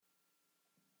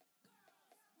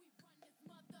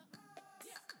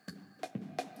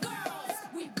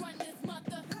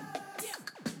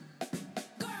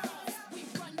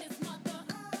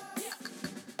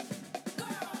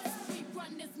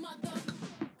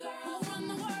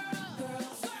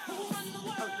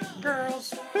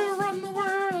run the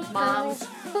world. Moms.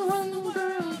 Who run the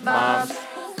world? Moms.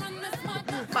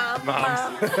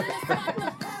 Moms.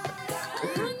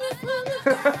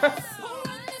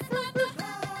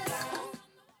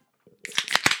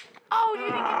 Oh, you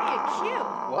didn't give me a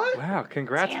cue. What? Wow,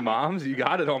 congrats, Damn it. moms. You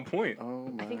got it on point. Oh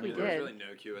my. I think we There was did. really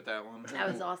no cue at that one.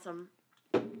 That was awesome.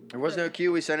 There was no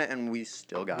cue. We sent it, and we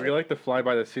still got We it. like to fly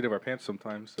by the seat of our pants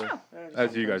sometimes, so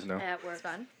as you guys know. That works.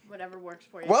 Fun. Whatever works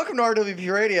for you. Welcome to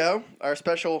RWP Radio, our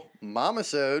special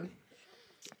Momisode,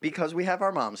 because we have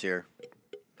our moms here.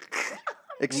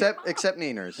 Except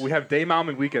Neeners. We have day mom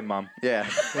and weekend mom. Yeah.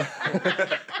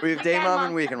 We have day Weekend mom mom.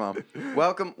 and weekend mom.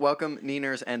 Welcome,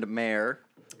 Neeners and Mayor.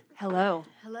 Hello.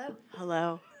 Hello.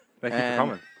 Hello. Thank you for And-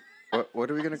 coming.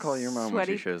 What are we gonna call your mom when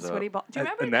she shows Sweaty up? ball. Do you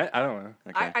remember? Annette? I don't know.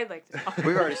 Okay. I like to.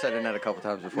 We've already said Annette a couple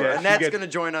times before. Yeah, she Annette's gets- gonna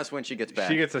join us when she gets back.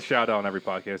 She gets a shout out on every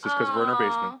podcast just because we're in her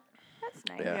basement. That's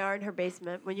nice. Yeah. We are in her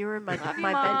basement. When you were in my Love you,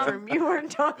 my Mom. bedroom, you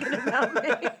weren't talking about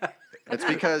me. It's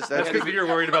because That's because you're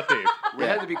worried about Dave. We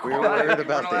had to be we quiet. were worried We weren't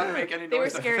about allowed to that. make any They were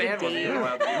noise. The scared of fan wasn't even Dave.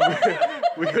 allowed to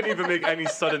We couldn't even make any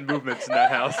sudden movements in that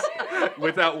house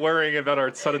without worrying about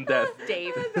our sudden death.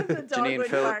 Dave. The dog Janine,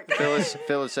 would bark.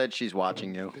 Phyllis said she's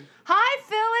watching you. Hi,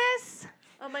 Phyllis.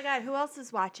 Oh my God, who else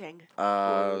is watching?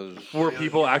 4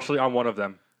 people actually on one of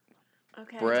them.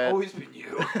 Okay. Brett. always been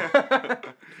you. I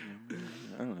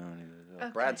don't know. Okay.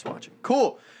 Brad's watching.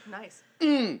 Cool. Nice.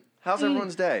 How's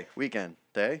everyone's day? Weekend?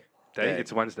 Day? Day? Day.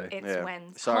 It's Wednesday. It's Yeah.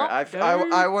 Wednesday. Sorry, Hump day.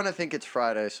 I want to think it's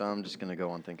Friday, so I'm just gonna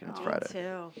go on thinking it's Me Friday.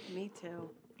 too. Me too.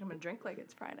 I'm gonna drink like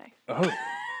it's Friday. Oh,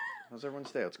 How's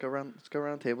everyone's day? Let's go around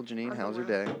the table. Janine, how's your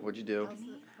day? What'd you do? How's the-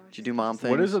 Did you do mom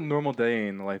things? what is a normal day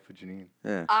in the life of Janine?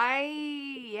 Yeah.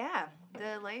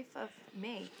 The life of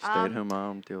me. Stay at home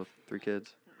mom, deal with 3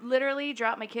 kids. Literally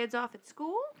drop my kids off at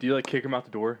school. Do you like kick him out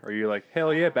the door? Or are you like,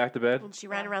 hell yeah, back to bed? When she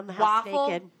ran around the house Waffle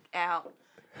naked. out.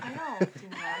 I don't do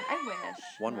that. I wish.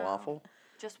 One No. waffle?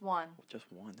 Just one. Just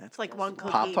one. That's It's like one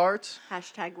cookie. Pop Tarts?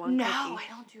 Hashtag one No, cookie.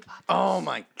 I don't do pop. Oh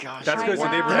my gosh. That's I because the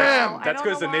know. neighbor. Damn. I That's don't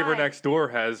because the know neighbor why. next door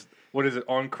has what is it?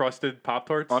 Uncrusted Pop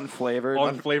Tarts. Unflavored.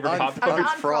 Unflavored Pop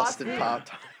Tarts. Unfrosted Uncrusted. Pop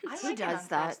Tarts. I Who like does an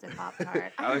that? uncrusted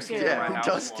Pop-Tart. Alex do. can get my Who house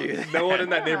does one. do that? No one in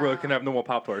that neighborhood can have no more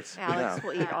Pop Tarts. Alex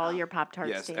will eat all your Pop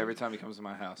Tarts. Yes, every time he comes to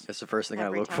my house. That's the first thing I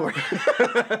Every look time. for.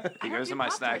 He don't goes do to my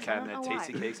snack Pop-Tarts, I don't cabinet, know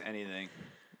tasty why. cakes, anything.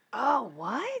 Oh,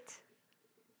 what?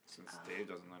 Since Dave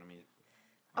doesn't let him eat.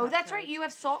 Oh, that's right. You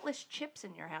have saltless chips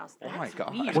in your house. Oh That's my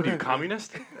God. weird. What are you,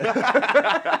 communist?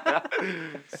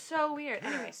 So weird.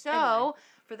 Anyway, so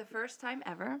for the first time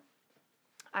ever,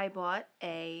 I bought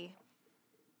a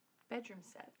bedroom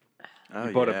set. Oh,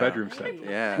 You bought a yeah. bedroom set.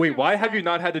 Yeah. Wait, why have you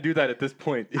not had to do that at this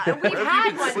point? We've have you had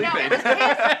been one. No, sleeping? it was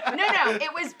passed, no,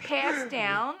 it was passed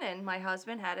down, and my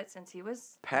husband had it since he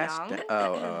was Passed young. down.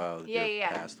 Oh. Yeah, your yeah.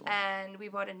 past one. And we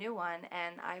bought a new one,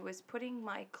 and I was putting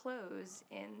my clothes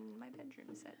in my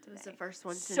bedroom set It was today. the first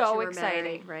one since So you were exciting.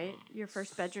 married, right? Your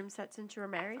first bedroom set since you were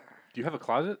married? Do you have a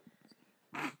closet?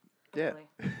 Yeah. Really.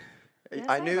 Yes,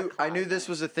 I I have a knew this closet.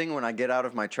 was a thing when I get out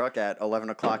of my truck at 11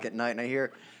 o'clock at night and I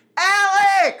hear,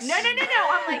 Alex! No.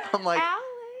 I'm like,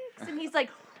 Alex, and he's like,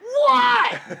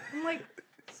 what? I'm like,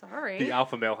 sorry. The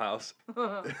alpha male house.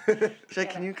 she's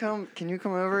like, can you come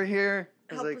over here?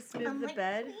 I was Help like, us move I'm the like,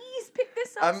 bed. please pick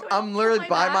this up. so I I'm can literally put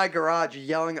by back." my garage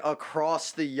yelling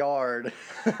across the yard.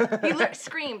 He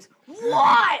screams,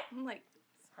 what? I'm like,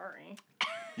 sorry.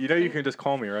 You know you can just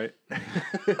call me, right?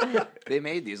 They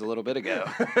made these a little bit ago.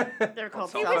 They're called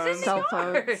Cell It was in the cell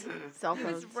yard. phones. Cell It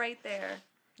was phones. right there.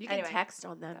 You can Anyway. text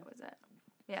on them. That was it.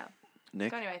 Yeah.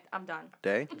 Nick, So anyway, I'm done.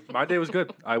 day? My day was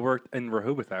good. I worked in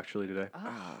Rehoboth actually today.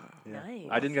 Yeah. Nice.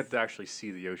 I didn't get to actually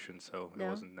see the ocean, so No? it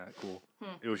wasn't that cool.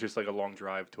 It was just like a long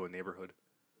drive to a neighborhood.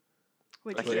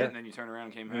 Which Like That's Yeah. it, and then you turn around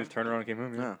and came And home. just turned around and came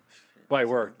home. Yeah. No. Well, I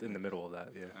worked in the middle of that.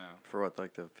 Yeah. Oh, For what,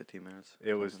 like the 15 minutes?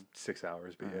 It was 6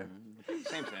 hours, but yeah.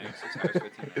 same thing. 6 hours,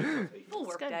 15 minutes. Full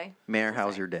work good. day. Mayor,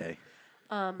 how's your day?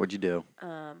 What'd you do?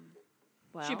 well,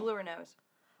 She blew her nose.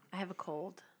 I have a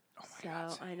cold. Oh So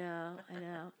I know.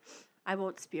 I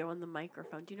won't spew on the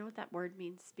microphone. Do you know what that word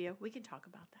means, spew? We can talk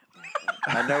about that word.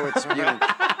 I know it's spewing.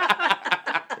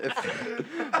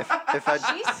 if I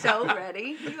She's so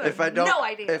ready. You have if I don't no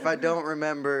idea. if I don't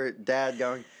remember Dad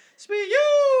going, spew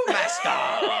you,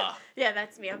 master. Yeah,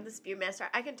 that's me. I'm the spew master.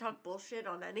 I can talk bullshit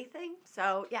on anything.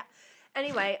 So yeah.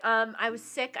 Anyway, I was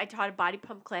sick. I taught a body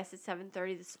pump class at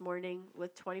 7:30 this morning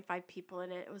with 25 people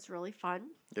in it. It was really fun.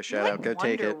 Just You're shout like out, go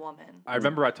Wonder take it. Woman. I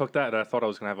remember I took that and I thought I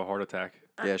was gonna have a heart attack.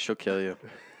 Yeah, she'll kill you.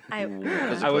 I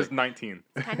I was 19.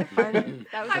 kind of fun.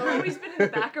 That was I've a always been in the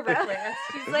back of her class.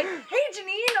 She's like, "Hey,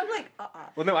 Janine." I'm like,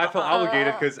 Well, no, I felt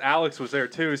obligated because Alex was there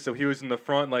too, so he was in the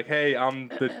front, like, "Hey, I'm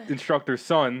the instructor's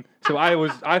son," so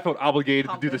I felt obligated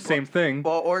to do the same thing,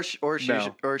 Well, or she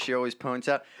always points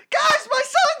out, guys, my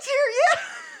son's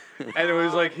here, yeah. and it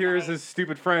was like, "Here's his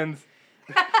stupid friends."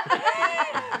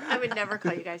 I would never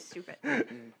call you guys stupid.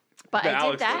 But Yeah, I did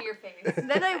Alex that. to your face.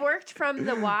 Then I worked from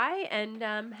the Y and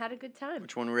had a good time.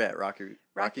 Which one were we at?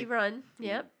 Rocky Run.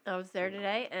 Yep, I was there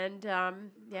today, and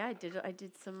yeah, I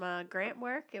did some grant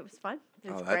work. It was fun.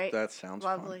 It was great. That sounds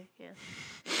Lovely. Yeah,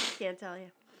 can't tell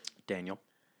you. Daniel,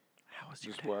 how was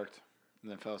your Just day? worked and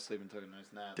then fell asleep and took a nice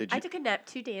nap. Did I you took a nap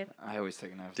too, Dan. I always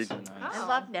take a nap. Did- It's so nice. I Oh.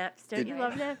 love naps. Don't Did- you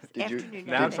love naps? did you- Afternoon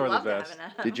Naps naps. are the Love to best. have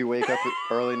a nap. Did you wake up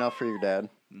early enough for your dad?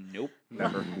 Nope.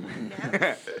 Never.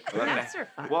 Naps are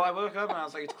fun. Well, I woke up and I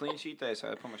was like, it's clean sheet day,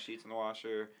 so I put my sheets in the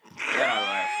washer. Then I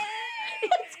left.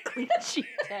 It's clean sheet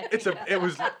day. It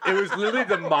was literally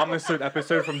the Momisode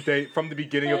episode from the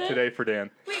beginning of today for Dan.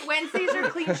 Wait, Wednesdays are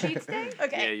clean sheets day? Yeah,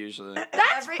 Okay. usually.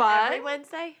 That's fun. Every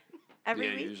Wednesday. Every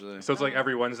Yeah, week. usually. So it's like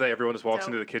every Wednesday, everyone just walks So-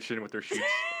 into the kitchen with their sheets.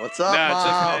 What's up, Nah,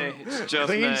 Mom? it's just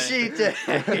me. It's just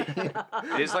Clean me. sheet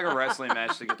day. It's like a wrestling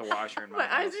match to get the washer in my, My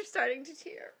eyes house. are starting to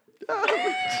tear.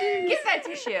 Get that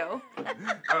tissue. Oh,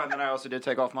 and then I also did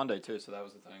take off Monday too, so that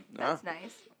was the thing. That's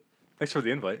nice. Thanks for the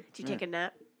invite. Did you take a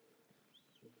nap?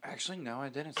 Actually, no, I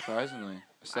didn't. Surprisingly,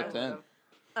 I slept in.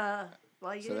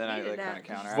 Well, you So didn't then I, need a like, nap. kinda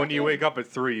counteracted. When you wake up at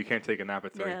 3, you can't take a nap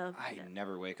at 3. No. I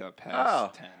never wake up Oh.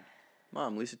 past 10.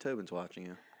 Mom, Lisa Tobin's watching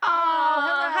you. Oh,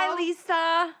 hi,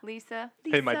 Lisa. Lisa.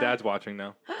 Hey, my Lisa. dad's watching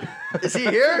now. Is he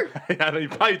here? Yeah, he's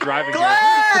probably driving here.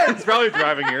 Glenn! He's probably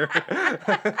driving here.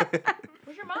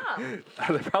 Where's your mom?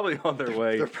 They're probably on their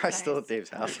way. They're probably still at Dave's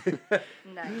house.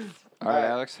 Nice. All right,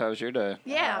 Alex, how was your day?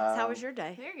 Yeah. how was your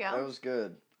day? There you That go. was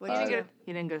good. What You did didn't you go.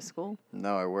 You didn't go to school.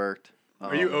 No, I worked.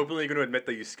 Are you openly going to admit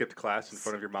that you skipped class in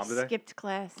front of your mom today? Skipped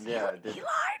class. Yeah, I did. He lied,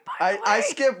 by the way. I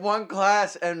skipped one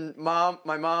class, and my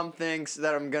mom thinks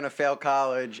that I'm gonna fail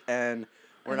college, and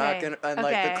we're not Okay, gonna, and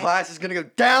like okay. the class is gonna go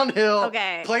downhill.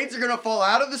 Okay. Planes are gonna fall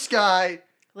out of the sky.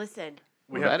 Listen,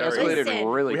 Well, that very, escalated Listen.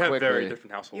 really we have quickly. very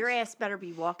different households. your ass better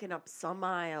be walking up some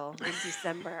aisle in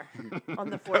December on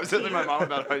the 14th. I was telling my mom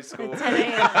about high school. At 10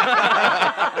 a.m.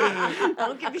 I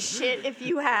don't give a shit if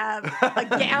you have a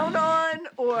gown on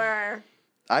or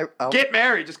I'll Get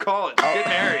married, just call it. Get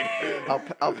married.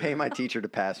 I'll pay my teacher to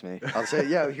pass me. I'll say,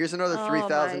 yo, here's another Oh my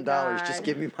 $3,000. Just God.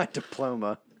 give me my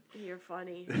diploma. you're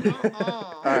funny.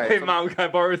 All right. Hey, mom, can I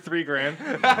borrow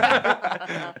 $3,000?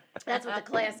 That's what the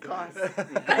class costs.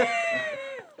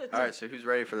 All right, so who's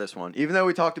ready for this one? Even though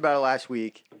we talked about it last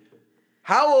week,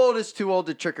 how old is too old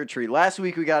to trick or treat? Last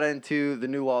week we got into the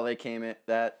new law they came in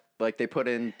that like they put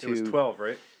into It was 12,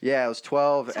 right? Yeah, it was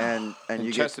 12 and In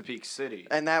you get Chesapeake City.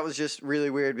 and that was just really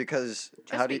weird because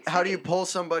how do you pull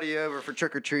somebody over for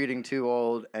trick or treating too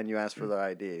old and you ask for their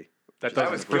ID? That That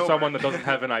doesn't was for Gilbert. someone that doesn't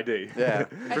have an ID. Yeah.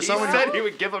 He For someone said he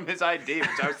would give him his ID, which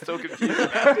I was so confused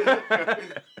about.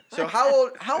 So how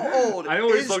old I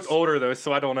always is- looked older though,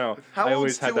 so I don't know. How I old's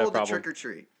always too had that old to problem. trick or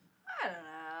treat? I don't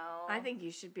know. I think you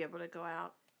should be able to go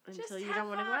out until Just you have don't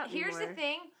want to go fun. out Here's the anymore.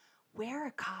 thing: wear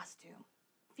a costume.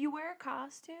 If you wear a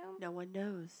costume, No one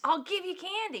knows. I'll give you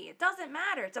candy. It doesn't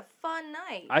matter. It's a fun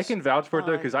night. I can vouch for it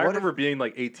though, because I What if- remember being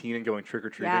like 18 and going trick or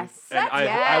treating. Yes. And I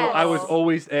Yes. was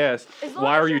always asked, As long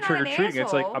why as are you you're not trick or an treating?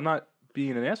 It's like asshole. I'm not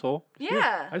being an asshole. Just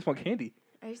Yeah. I just want candy.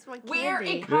 I just want wear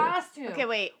candy. a costume. Okay,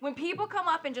 wait. When people come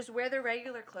up and just wear their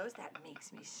regular clothes, that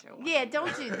makes me so. Yeah,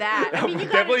 don't do that. I mean, you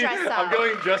gotta Definitely, dress up. I'm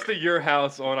going just to your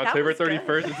house on October was good.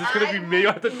 31st. It's just gonna be me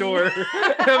at the door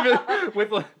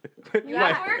with like, You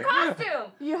have to wear a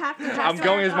costume. You have to dress I'm up.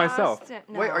 going as myself.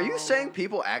 Wait, are you No. saying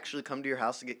people actually come to your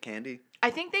house to get candy? I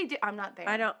think they do. I'm not there.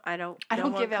 I don't I no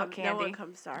don't one give out No one candy.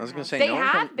 comes to our I was gonna house. say They no one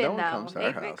have come- been no one though. comes to our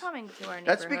They've been house. coming to our neighborhood.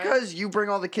 That's because you bring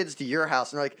all the kids to your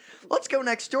house and they're like, let's go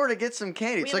next door to get some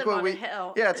candy. It's We like live what on we a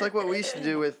hill. Yeah, it's like what we used to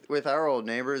do with our old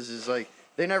neighbors is like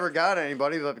they never got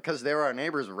anybody, but because they were our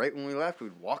neighbors, right when we left,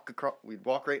 we'd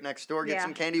walk right next door, get Yeah.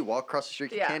 some candy, walk across the street,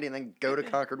 get Yeah. candy, and then go to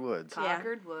Concord Woods. Yeah.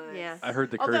 Concord Woods. Yeah. I heard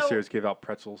the Although- Cursiers give out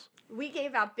pretzels. We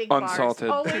gave out big Unsalted.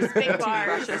 bars. Always big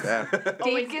bars. Toothbrushes. Yeah.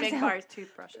 Always Dave gives big out bars.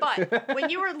 toothbrushes. But when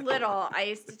you were little, I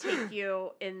used to take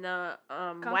you in the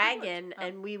wagon, Woods. Oh.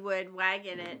 and we would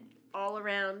wagon it all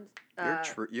around.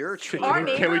 You're a true. Our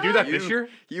Can we do that You- this year?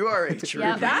 You are a true.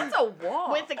 Yep. That's a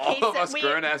wall. With the All case of us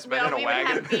grown-ass men in a we would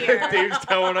have wagon. beer. Dave's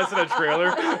towing us in a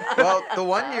trailer. Well, the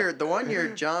one year,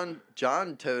 John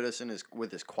towed us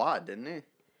with his quad, didn't he?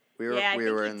 We were Yeah, I we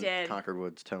think were he in did. Concord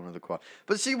Woods, Tone of the Quad.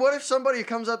 But see, what if somebody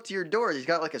comes up to your door? He's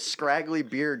got like a scraggly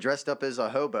beard, dressed up as a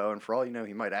hobo, and for all you know,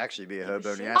 he might actually be a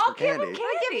hobo, and he asks for I'll give him candy. candy.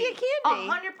 I'll give you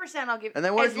candy. 100% I'll give. And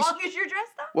then what as if you long as you're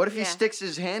dressed up. What if he Yeah. sticks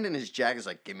his hand in his jacket? Is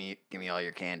like, give me all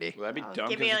your candy. Well, that'd be Oh, dumb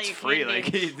give me because all it's your free.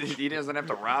 candy. Like he doesn't have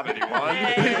to rob anyone.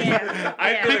 Yeah.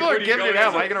 I feel People like, are giving it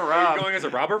out. Why are you gonna Are rob? you going as a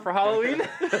robber for Halloween?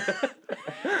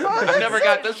 I've never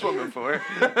got this one before.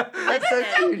 That's so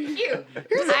cute. Cute.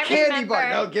 Here's a I candy bar.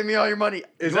 remember- No, give me all your money.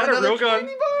 Is You want that a another real gun?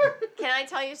 candy bar? Can I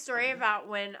tell you a story about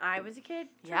when I was a kid?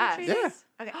 Yes. Trick-or-treating?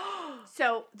 Okay.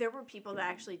 So there were people that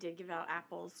actually did give out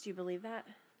apples. Do you believe that?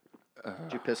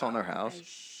 Did you piss on their I house?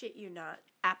 shit you not.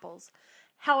 Apples.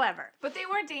 However, But they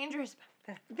weren't dangerous.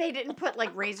 they didn't put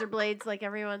like razor blades like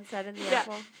everyone said in the Yeah.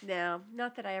 apple. No,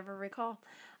 not that I ever recall.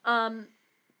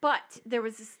 But there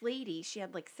was this lady. She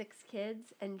had like 6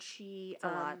 kids, and she a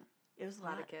lot. It was a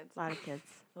Lot of kids. A lot of kids.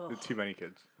 Too many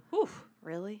kids. Oof.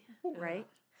 Really? Right?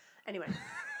 Anyway.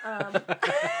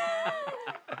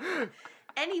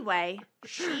 Anyway,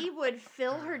 she would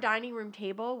fill her dining room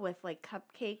table with like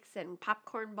cupcakes and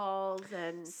popcorn balls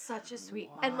and Such a sweet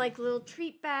mom. and like little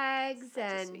treat bags Such a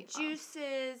and sweet mom.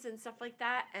 juices and stuff like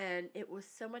that, and it was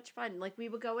so much fun. Like we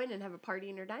would go in and have a party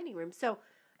in her dining room. So,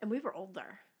 and we were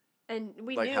older. And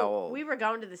we Like knew how old? we were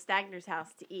going to the Stagner's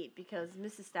house to eat because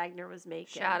Mrs. Stagner was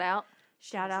making Shout out.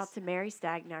 Shout out to Mary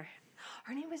Stagner.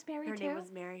 Her name was Mary Her too. name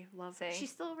was Mary. Love. See?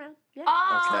 She's still around. Yeah.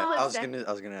 Oh, Still Okay. lives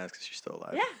I was gonna ask if she's still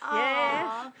alive. Yeah.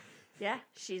 Yeah. Aw. Yeah.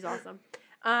 She's awesome.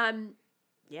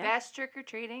 Yeah. Best trick or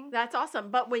treating. That's awesome.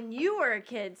 But when you were a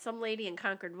kid, some lady in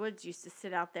Concord Woods used to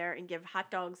sit out there and give hot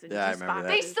dogs and Yeah, I juice remember that.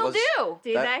 They boxes. still Was- do.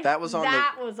 Do That- they? that was on the-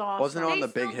 That was awesome. Wasn't it on They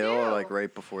the big still hill or do. like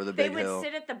right before the They big would hill?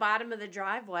 sit at the bottom of the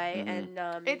driveway Mhm.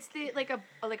 and It's the like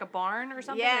a barn or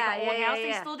something. Yeah, like an old yeah, house. yeah, They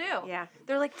yeah. still do. yeah.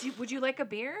 They're like, would you like a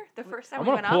beer? The first time I'm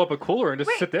we gonna went pull up. up a cooler and just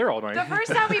Wait, sit there all night. The first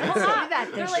time we pulled Let's do up,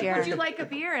 that they're this like, year. would you like a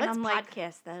beer? And Let's I'm like,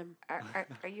 podcast them.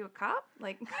 are you a cop?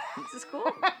 Like, is this cool?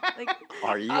 Like,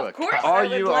 Are you of a course. cop? I Are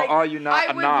would you like- or are you not I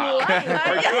a would knock?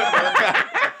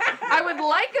 I would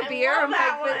like a beer. I I'm love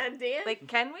that like, one, Dan. like,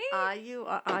 can we?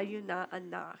 Are you not a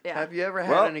knock? Yeah. Have you ever had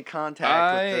Well, any contact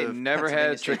I with the never Pennsylvania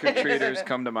had State trick or Police? treaters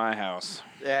come to my house.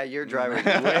 Yeah, you're driving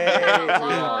way too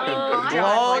long.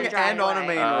 Long and on a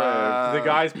main road. The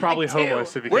guy's probably Me too.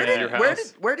 homeless if he Where came to your did,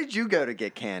 house. where did you go to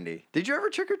get candy? Did you ever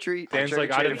trick or treat? Dan's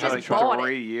like, I Trick or didn't treated have for a bought like it.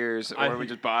 3 years, I- or we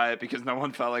just buy it because no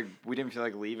one felt like we didn't feel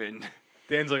like leaving.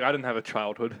 Dan's like, I didn't have a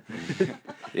childhood.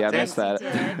 Yeah, I Dan's- missed that.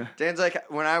 did. Dan's like,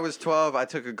 when I was 12, I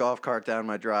took a golf cart down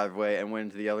my driveway and went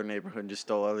into the other neighborhood and just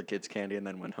stole other kids' candy and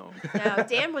then went home. No,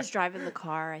 Dan was driving the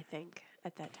car, I think,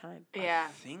 at that time. Yeah.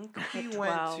 I think we we went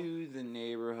went 12. to the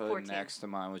neighborhood 14. next to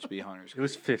mine, which would be Hunter's. It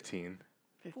was 15.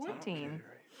 14.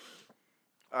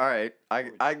 All right,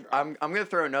 I'm gonna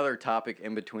throw another topic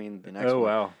in between the next Oh, one.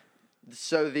 wow.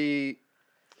 So the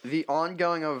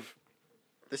ongoing of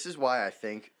this is why I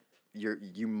think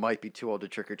you might be too old to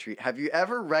trick or treat. Have you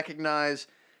ever recognized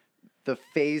the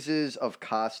phases of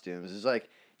costumes? It's like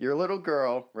you're a little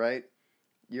girl, right?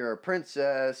 You're a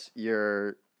princess.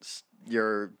 You're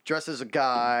dressed as a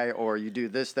guy, or you do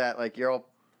this that. Like you're all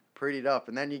prettied up,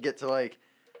 and then you get to like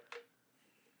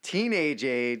teenage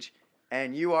age.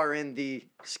 And you are in the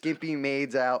skimpy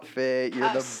maid's outfit.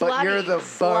 You're you're the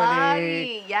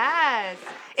bunny. Slutty, yes.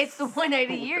 It's the one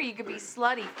night a year you could be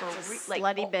slutty for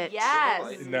slutty bitch.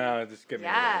 Yes. No, just give me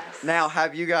Yes. Now,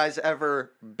 have you guys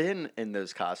ever been in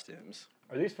those costumes?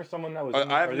 Are these for someone that was?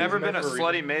 I've never been a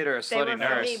slutty maid or a They were slutty for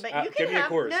nurse. me, but Uh, you give can me a have.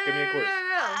 course, No, give me a no, course.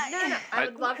 no. I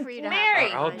would love for you to Mary,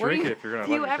 have. I'll mine. drink Were it if you're gonna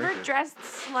Do let you me ever drink it. dress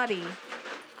slutty?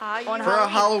 On For a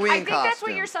Halloween I think costume. that's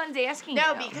what your son's asking.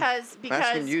 No, you. because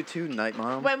Asking you too, Night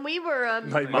Mom. when we were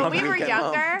Night when Mom. we were Weekend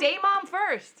Mom. younger, Day mom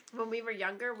first. when we were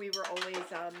younger, we were always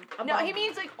No, above- he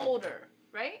means like older,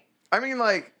 right? I mean,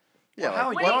 like, yeah. Well, how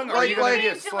like, Wait, young were are you you going to be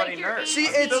a into, like, slutty your nurse? See,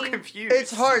 I'm it's- so confused.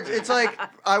 it's hard. It's like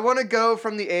I want to go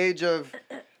from the age of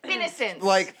Innocence.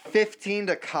 like 15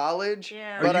 to college,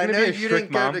 Yeah. but Are I you know gonna be a you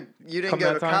strict didn't go mom to come go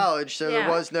that to time? college, so Yeah. there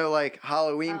was no like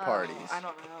Halloween Oh, parties. I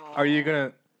don't know. Are you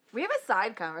gonna? We have a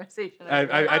side conversation.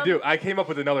 I do. I came up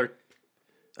with another.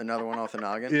 Another one off the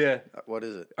noggin. Yeah. What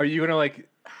is it? Are you gonna like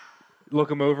look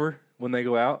them over when they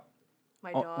go out?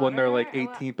 My When they're like daughter?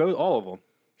 18, both all of them.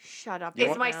 Shut up. Is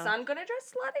right my now. son gonna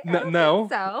dress slutty? I No- don't no.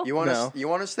 think so. You want No. us? You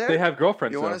want us there? They have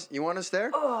girlfriends. You though. want us? You want us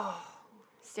there? Oh.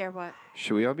 Stare what?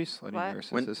 Should we all be slutty What?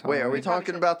 nurses When, this wait, are we Halloween?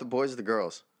 talking about the boys or the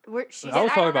girls? She's I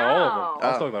was I talking don't about all of them. know. I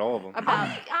was Oh. talking about all of them. About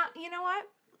you know what?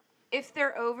 If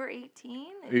they're over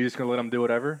 18, Are you just gonna let them do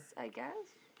whatever? I guess.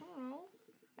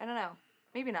 I don't know.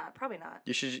 Maybe not. Probably not.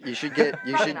 You should get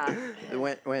you Probably should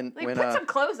not. when Like, put some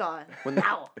clothes on. when the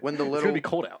Ow. when the It's little gonna be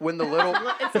cold out. when the little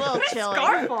It's a little chilly.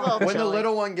 Scarf A on. little when the chilly.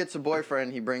 little one gets a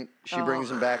boyfriend, she brings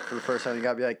him back for the first time. You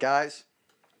gotta be like, guys,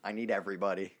 I need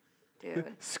everybody.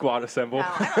 Dude. Squad assemble. No,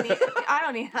 I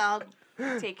don't need. I'll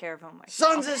take care of him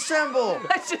myself. Sons assemble!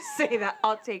 Let's just say that.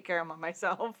 I'll take care of him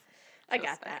myself. I Just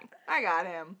got that. saying. I got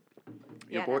him.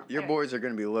 Your Yeah, boy, no, your anyway. boys are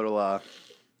gonna be little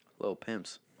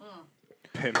pimps.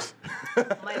 Pimps. My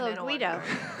Little middle one. Guido.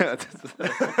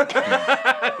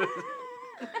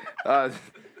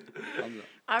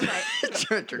 All right.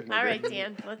 All right,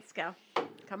 Dan. Let's go.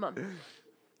 Come on.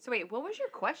 So wait, what was your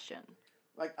question?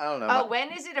 Like I don't know. Oh,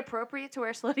 when is it appropriate to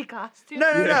wear slutty costumes? No.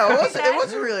 Yeah. It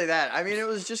wasn't really that. I mean, it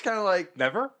was just kind of like,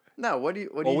 Never? no. What do you?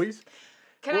 Always?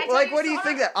 Can I Well, tell like, you what do you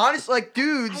something? think that? Honestly, like,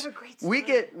 dudes, I have a great we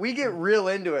story. get real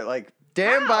into it. Like,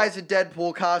 Dan How? buys a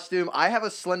Deadpool costume. I have a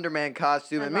Slender Man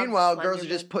costume, I and love meanwhile, girls Slender are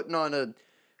just Man. putting on a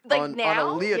Like on a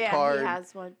now? leotard, Yeah, he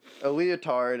has one.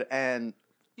 and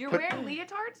You're put- wearing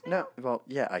leotards now? no, well,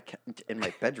 yeah, I can in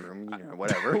my bedroom,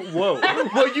 whatever. Whoa.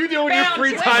 What you do in your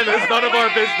free time is none of our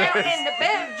In business. the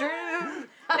bedroom.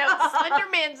 No, Slender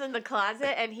Man's in the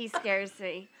closet, and he scares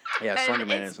me. Yeah, And Slender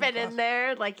Man it's is in the been in closet.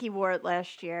 there. Like, he wore it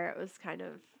last year. It was kind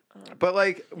of... But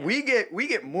like, we get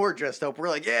more dressed up. We're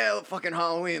like, yeah, fucking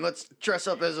Halloween. Let's dress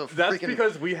up as a That's freaking.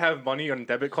 because we have money on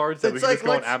debit cards that we It's can like, just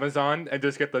go on let's- Amazon and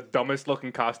just get the dumbest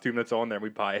looking costume that's on there and we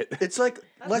buy it. It's like,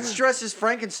 let's dress as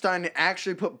Frankenstein and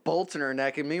actually put bolts in her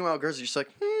neck. And meanwhile, girls are just like,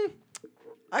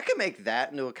 I could make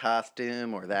that into a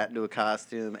costume or that into a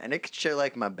costume. And it could show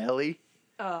like my belly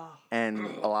Oh. and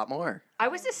a lot more. I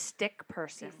was a stick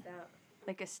person.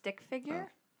 Like a stick figure?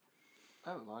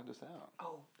 Oh, log this out.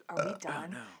 Oh, are we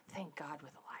done? no. Thank God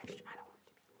with a live stream. I don't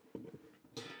want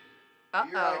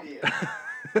to. Your Uh-oh.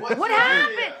 idea. What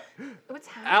happened? What's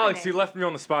happening? Alex, you left me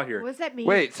on the spot here. What does that mean?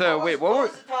 Wait, so what was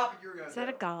was the topic you were going Is that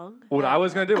a gong? What I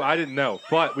was gonna do, I didn't know,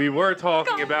 but we were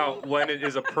talking about when it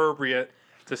is appropriate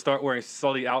to start wearing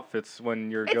slutty outfits when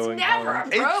you're It's going. never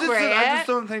Halloween. appropriate. I just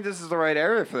don't think this is the right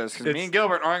area for this because me It's- and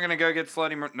Gilbert aren't gonna go get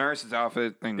slutty nurse's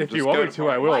outfit. And If just you go want me to,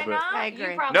 I will. Why But not? I You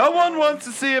agree. probably No one should. wants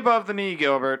to see above the knee,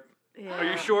 Gilbert. Yeah. are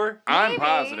you sure? I'm Maybe.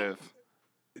 positive.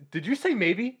 Did you say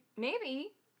maybe?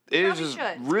 Maybe. It is Probably just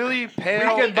should. really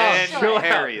pale Weekend mom, and chill out.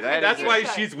 hairy. That's is why it.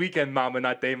 should. she's weekend mom and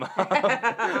not day mom.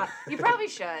 You probably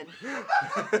should.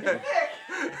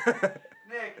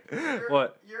 Nick,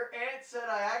 What? Your aunt said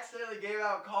I accidentally gave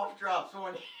out cough drops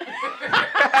one year.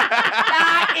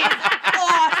 That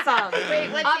is awesome.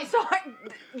 Wait, what's I'm sorry.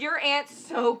 Your aunt's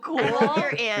so cool. I love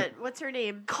your aunt. What's her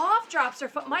name? Cough drops are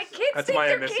fun. My kids That's think my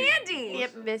they're Aunt Missy. candy.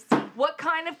 Aunt Missy. What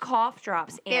kind of cough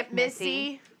drops, Aunt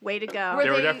Missy. Way to go. Were They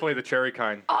were they- definitely the cherry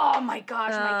kind. Oh my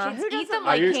gosh, my who kids eat doesn't them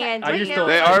like like candy? I used to.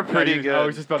 They are pretty I used- good. I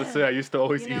was just about to say I used to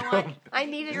always You eat know what? them. I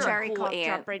need a You're a cherry cool cough aunt.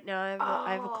 drop right now.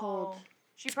 I have a cold. Oh.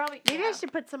 She probably. Maybe I yeah.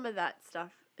 should put some of that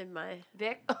stuff in my...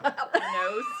 Vic up the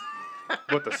nose.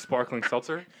 What, the sparkling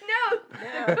seltzer? No,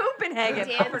 Copenhagen.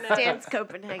 Stan's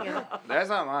Copenhagen. That's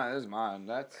not mine. This is mine.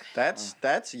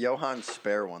 That's Johan's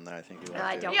spare one that I think you No, like.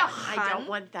 I too. don't. Yeah, I hun. don't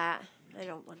want that. I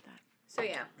don't want that. So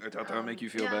yeah. I thought that would make you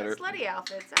feel Yeah, better. Slutty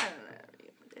outfits. I don't know.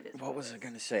 It is What was I it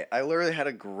gonna say? I literally had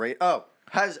a great. Oh,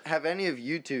 have any of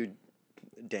you two,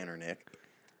 Dan or Nick,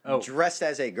 Oh, dressed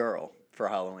as a girl for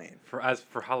Halloween? for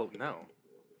Halloween, no.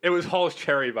 It was Hall's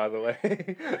cherry, by the way.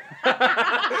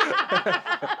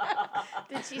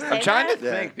 Did she say I'm trying that? to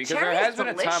Yeah. think because Cherry there is has been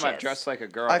a time I've delicious. dressed like a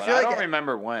girl, I but feel I like don't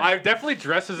remember when. I've definitely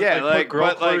dressed as Yeah, put girl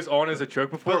but, clothes on as a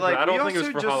joke before, but, I don't we think it was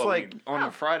also for just Halloween. on Oh,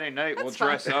 a Friday night we'll that's fine.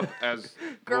 dress up as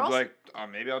Girls? we'll be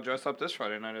like maybe I'll dress up this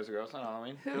Friday night as a girl. It's not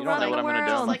Halloween. Who you don't run know the what I'm gonna world?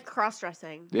 do. Just like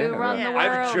cross-dressing. Yeah, Who run Yeah. the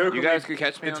I've world? joked- You guys could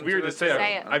catch me. It's on weird to Twitter. say.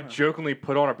 Say it. I've jokingly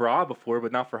put on a bra before,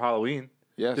 but not for Halloween.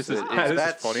 Yes, This is- it- this is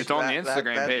That's- funny. it's on the that-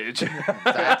 Instagram that- page.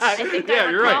 That's, I think I Yeah,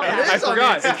 you're recall right. that. It I is on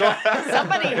forgot. the It's on-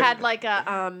 Somebody had like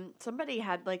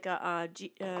a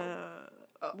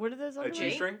what are those A underwear?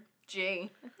 G-string?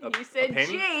 G. A- You said a panty?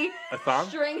 G. A thong?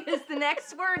 String is the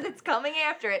next word that's coming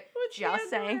after it. What's the Just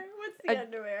saying. underwear? What's the A-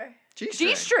 underwear? G-string.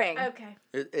 G-string. Okay.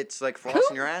 It's like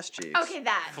flossing your ass cheeks. Okay,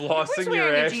 that. Flossing Who's your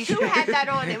wearing a ass. G-string? Who had that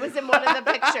on? It was in one of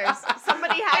the pictures.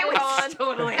 Somebody had it on.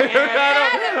 totally.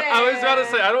 I was about to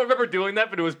say, I don't remember doing that,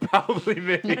 but it was probably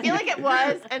me. I feel like it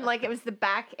was, and like it was the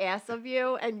back ass of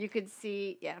you, and you could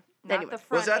see, yeah. Not Anyway, the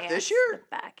front Was that ass, this year?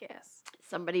 The back ass.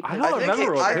 somebody. I put don't it-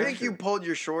 remember a I picture. think you pulled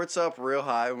your shorts up real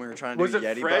high when we were trying to Was do it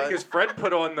Yeti Fred? butt. Because Fred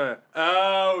put on the.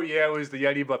 Oh yeah, it was the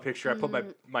Yeti butt picture. I put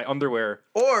my underwear.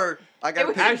 Or I It got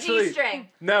was a a Actually- G-string.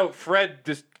 No, Fred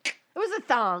just It was a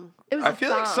thong. It was I a feel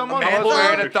thong. like someone A man was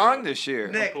wearing thong? a thong this year.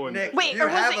 Nick, Wait, Wait, you or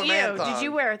was have it a you? man Did thong.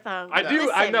 you wear a thong? I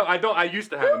do. I Listen, know. I don't. I used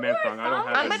to have a man thong. I don't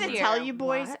have I'm it gonna anymore. tell you,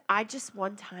 boys. What? I just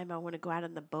one time I want to go out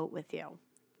on the boat with you,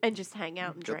 and just hang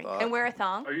out and Good drink. thought. And wear a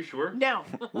thong? Are you sure? No,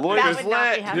 Lloyd that is would not be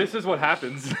lit. happening. This is what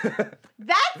happens.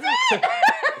 That's it.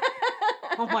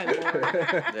 Oh my lord.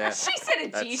 Yeah. She said a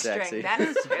That's G-string. sexy. That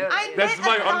is true. I That's meant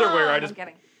my a underwear. I thong. just I'm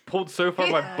kidding. pulled so far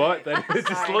my butt that it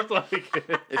just Sorry. looked like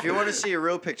it. If you want to see a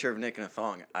real picture of Nick in a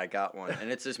thong, I got one, and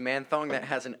it's this man thong that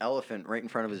has an elephant right in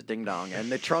front of his ding dong,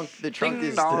 and the trunk is Ding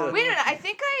the, dong. Wait a minute. I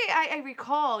think I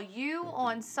recall you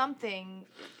on something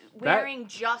wearing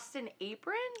just an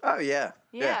apron. Oh yeah.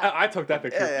 Yeah. I took that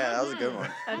picture. Yeah, that was a good one.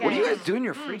 Okay. What do you guys do in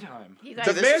your free time? You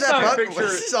So guys, this man is, at thong Button- picture-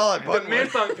 this is all at The Buttonwood. man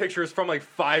thong picture is from like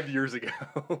 5 years ago.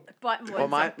 Buttonwood's Well, a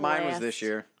mine was blast. this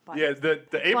year. Yeah, the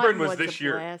apron was Buttonwood's this a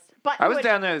year. blast. I was Buttonwood-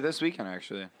 down there this weekend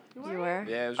actually. You were?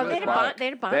 Yeah, it was Oh, really they had a quiet. they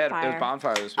had a It bonfire. was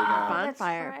bonfire this weekend. Oh, that's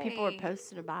Bonfire. People were right.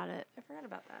 posting about it. I forgot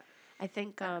about that. I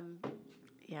think,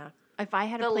 yeah. If I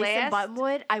had a The place in last-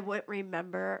 Buttonwood, I wouldn't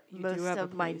remember You do most have a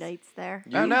of my place. nights there.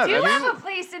 You, I know. Do you that's- have a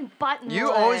place in Buttonwood?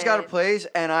 you always got a place,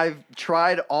 and I've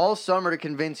tried all summer to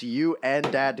convince you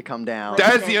and Dad to come down.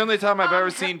 That is the only time I've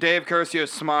ever seen Dave Curcio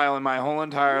smile in my whole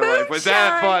entire life. Was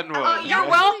at Moonshine! Buttonwood. Oh, you're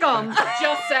welcome.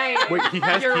 Just saying. Wait, he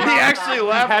has You're teeth? He welcome. actually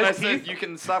laughed when I has said, teeth? "You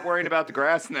can stop worrying about the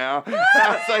grass now." I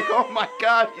was like, "Oh my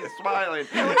God, he's smiling."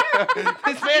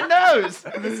 This man knows.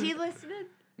 Is he listening?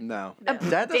 No. No.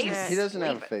 Dad doesn't. Dave's He doesn't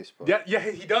have a sleeping. Facebook. Yeah,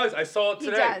 he does. I saw it He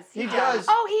today. does. He does.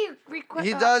 Oh, he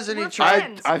He does, and he we're tried-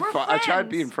 friends. I We're tried friends.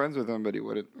 being friends with him, but he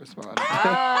wouldn't respond.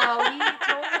 Oh, he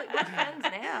totally. We're friends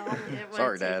now. He didn't wanna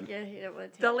Sorry, take- Dad. Yeah, he didn't want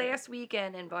to take The it. last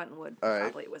weekend in Buttonwood All right.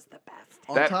 probably was the best.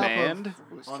 On That top of- band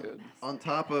was on, good. on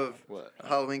top of What?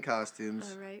 Halloween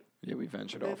costumes. All right. Yeah, we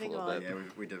ventured off a Moving little on. bit. Yeah,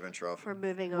 we did venture off. We're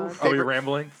moving on. Are we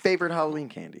rambling? Favorite Halloween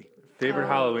candy. Favorite Oh.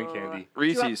 Halloween candy.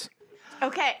 Reese's.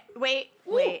 Okay, wait.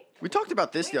 We talked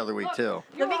about this the other week too.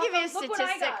 Let me give you a Look what I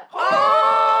statistic. got.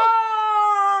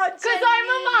 Oh, Because I'm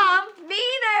a mom.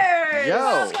 Meaners.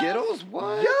 Yo. Skittles?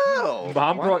 What? Yo.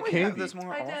 Mom Why brought don't we have candy. this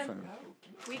more I did. often?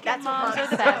 Weekend That's what moms moms are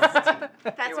the do. best.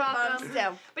 That's You're what welcome. moms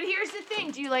do. But here's the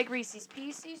thing: do you like Reese's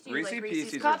Pieces? Do you Reese's like Reese's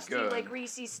Pieces Cups? are Do you good. like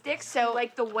Reese's Sticks? So you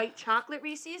like the white chocolate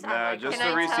Reese's? No, I like just them.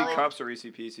 the Can I Reese's tell you- Cups or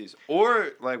Reese's Pieces. Or,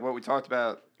 like what we talked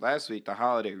about last week, the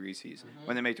holiday Reese's.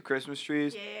 When they make the Christmas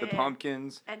trees, the Yeah.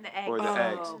 pumpkins. And the eggs. Or the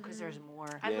eggs. Oh, because there's more.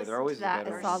 I Yeah, listened they're always to that.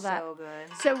 better. I saw that. So good.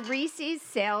 So Reese's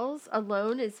sales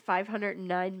alone is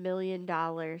 $509 million.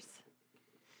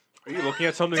 Are you looking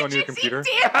at something on your computer?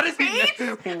 How does he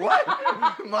know? What?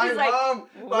 My He's like,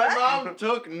 mom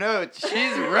took notes.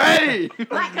 She's ready.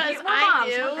 Because We're I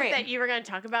moms, we're knew great. that you were going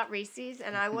to talk about Reese's,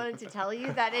 and I wanted to tell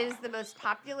you that is the most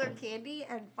popular candy,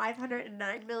 and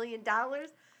 $509 million.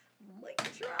 Mic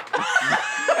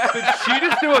drop. Did she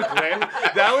just do a glance?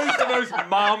 That was the most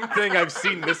mom thing I've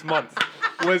seen this month.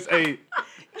 Was a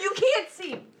You can't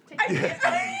see. I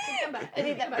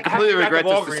need that mic. completely at the regret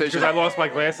this Walgreens decision. because I lost my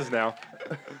glasses now.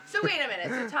 So wait a minute.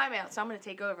 So time out. So I'm going to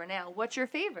take over now. What's your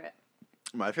favorite?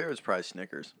 My favorite's probably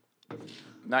Snickers.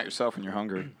 Not yourself when you're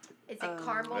hungry. Is it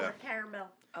caramel Yeah. or caramel?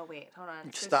 Oh wait, hold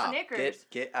on. So Stop. Snickers.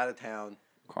 Get out of town.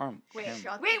 Carm. Wait,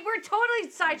 Shut wait, we're totally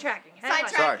sidetracking. Hang on.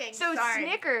 Sidetracking. So Sorry.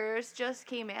 Snickers just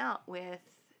came out with,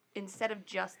 instead of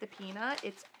just the peanut,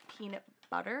 it's peanut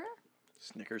butter.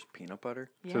 Snickers peanut butter.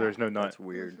 So there's no nut. That's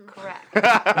weird. Correct. Not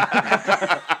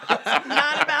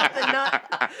about the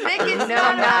nut. Nick is No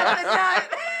not nuts. about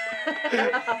the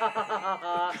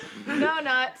nut. No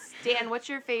nuts. Dan, what's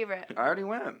your favorite? I already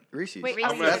went. Reese's. Wait,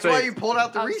 Reese's. That's why you pulled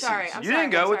out the I'm Reese's. sorry. You didn't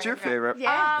go. What's your favorite?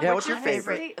 Yeah. Yeah, what's your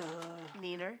favorite?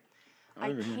 honestly, Neener.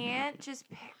 I can't just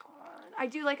pick one. I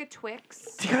do like a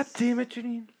Twix. God damn it,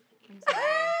 Janine. I'm sorry.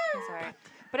 I'm sorry.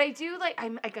 But I do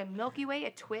I'm like a Milky Way,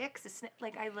 a Twix,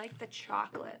 like I like the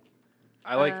chocolate.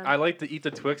 I like to eat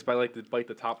the Twix, but I like to bite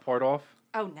the top part off.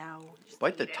 Oh no. Just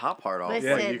Bite eat the it. top part off.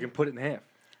 Listen. Yeah, you can put it in half.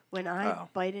 When I Oh.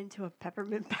 bite into a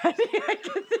peppermint patty, I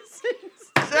get this.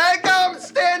 Zach, I'm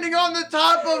standing on the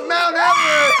top of Mount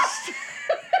Everest.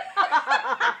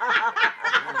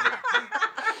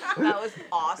 That was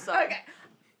awesome. Okay.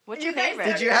 What's You your guys favorite?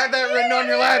 Did you have that written on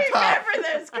your laptop? Remember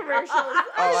those commercials? Oh,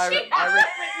 I written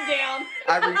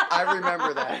down.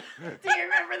 remember that. Do you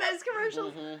remember those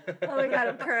commercials? Oh my god,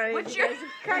 I'm crying. What's You your- guys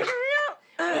are cracking me up.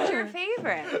 What's your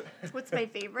favorite? What's my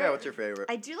favorite? Yeah, what's your favorite?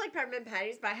 I do like peppermint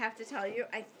patties, but I have to tell you,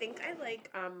 I think I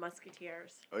like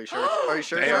Musketeers. Are you sure? Are you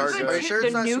sure? They are Are you good. sure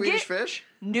it's The not nougat? Swedish fish?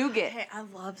 Nougat. Hey, I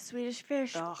love Swedish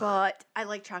fish, Ugh. but I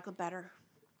like chocolate better.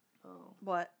 Oh.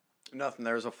 What? Nothing.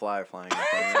 There was a fly flying in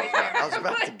front of me. I was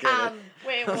about to get it.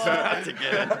 Wait, I was about to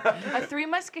get it. A Three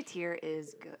Musketeer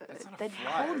is good. That's not a The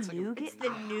fly, whole it's like a- nougat. It's the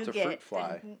nougat. It's a fruit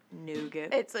fly.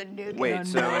 Nougat. It's a nougat. Wait,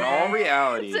 so in all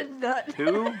reality, It's a nut.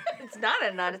 who It's not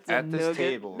a nut. It's a at this nougat.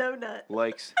 table No nut.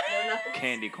 likes No nut.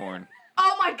 candy corn?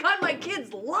 Oh my god, my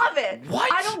kids love it. What?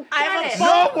 I don't I have get a it.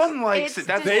 No one likes It's it.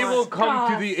 That's They will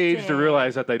come to the age to disgusting.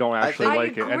 realize that they don't actually think-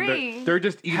 like it, and agree. they're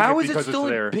just eating How it is because it still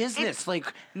it's there. in business?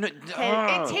 Like, It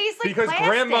tastes like Because plastic.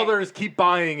 grandmothers keep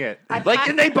buying it. like,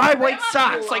 and they buy white Grandma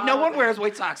socks. Like, no one love wears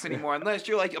white socks anymore unless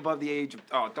you're like above the age of.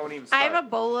 Oh, don't even. I Start. have a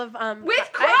bowl of With I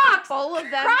have Crocs! a bowl of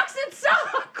them. Crocs and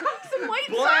socks. Crocs and white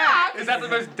socks. Is that the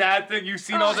most dad thing you've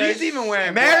seen all day? She's even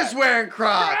wearing. Mare's black. wearing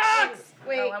Crocs. Crocs.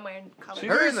 Wait. Oh, I'm wearing color. She's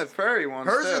Hers- wearing the furry ones.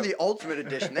 Hers too. are the ultimate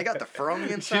edition. They got the fur on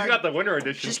the inside. She's got the winter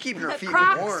edition. She's keeping her feet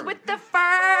Crocs warm. with the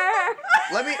fur.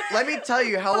 Let me tell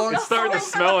you how long. It's starting to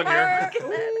smell in here.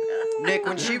 Nick,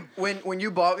 when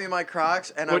you bought me my Crocs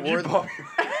and What I you wore bought?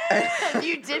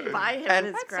 You did buy him and,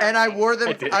 his and I wore them.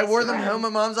 I did. I wore them home.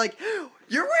 And Mom's like,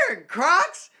 "You're wearing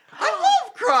Crocs? I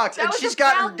love Crocs." That And was she's a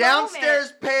got her proud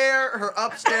downstairs pair, her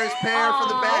upstairs pair for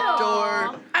the back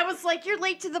door. I was like, "You're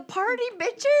late to the party,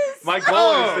 bitches." My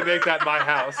goal is to make that my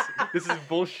house. This is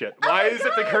bullshit. Why is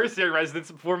it the Cursier residence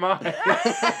before mine?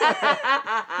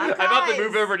 I'm about to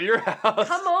move over to your house.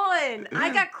 Come on!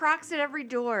 I got Crocs at every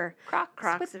door.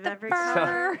 Crocs with of the every fur.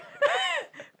 color.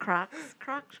 Crocs.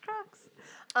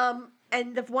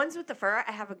 And the ones with the fur,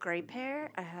 I have a gray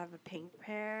pair. I have a pink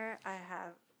pair. I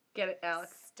have. Get it,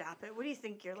 Alex. Stop it! What do you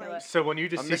think you're Kill like? it. So when you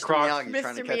just I'm see Mr. Crocs, Miyagi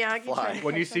trying to Mr. catch Miyagi the fly. trying to-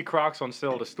 when you see Crocs on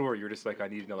sale at the store, you're just like, I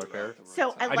need another pair.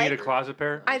 So I I like. need a closet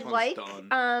pair. I This one's like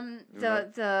done.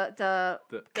 the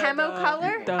The- camo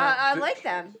color. Dun. I like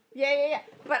them. Yeah.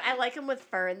 But I like them with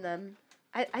fur in them.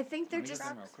 I think they're just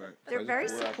they're very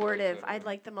supportive. I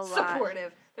like them a lot.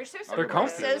 Supportive. They're so They're supportive.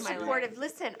 comfy. So in my life. supportive.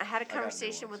 Listen, I had a new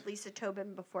conversation ones. with Lisa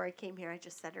Tobin before I came here. I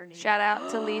just said her name. Shout out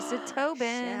to Lisa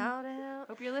Tobin. Shout out.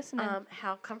 Hope you're listening.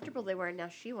 How comfortable they were. And now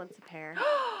she wants a pair.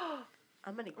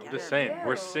 I'm gonna get I'm just her. saying,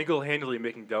 we're Ew. single-handedly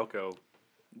making Delco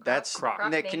That's Croc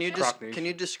Nick. Can you Nation? Croc Nation. can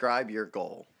you describe your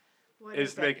goal? What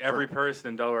is to it? make every person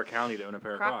in Delaware County to own a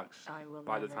pair of Crocs I will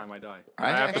by the never. time I die. I I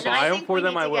have to actually- And I buy them think for we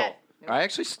them. need I to will. get- I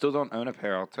actually still don't own a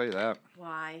pair. I'll tell you that.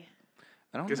 Why?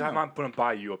 I don't. Because know. I'm not going to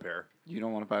buy you a pair. You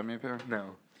don't want to buy me a pair?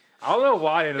 No. I don't know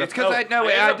why. I ended It's up- 'cause I- no, I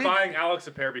I ended up did- buying Alex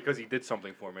a pair because he did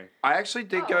something for me. I actually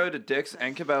did Oh. go to Dick's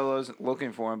and Cabela's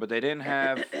looking for him, but they didn't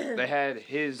have. They had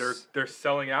his. They're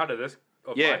selling out of this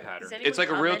of Yeah. my pattern. Is any- It's like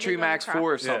a Anyone Realtree commented on Max Crocs?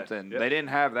 4 or Yeah, something. yeah. They didn't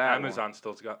have that. one. Amazon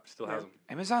still has them.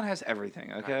 Amazon has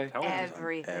everything. Okay. Tell 'em.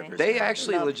 Everything. Everything. They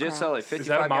actually Love legit sell a Crocs.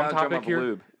 55 mom gallon drum topic of here?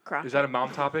 lube. Crocs. Is that a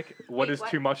mom topic? What Wait, is what?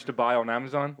 too much to buy on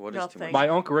Amazon? What is too Nothing. much? My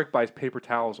Uncle Rick buys paper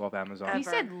towels off Amazon. He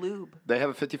said lube. They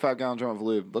have a 55 gallon drum of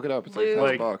lube. Look it up. It's like Lube.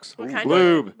 $1,000. What Ooh, kind of-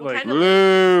 lube. what kind of-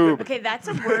 Lube. Okay, that's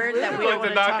a word that we Like don't to want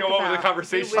to not talk go over the about.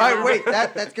 conversation. We All will. right,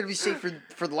 wait. That's gonna be safe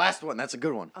for the last one. That's a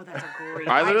good one. Oh, that's a great.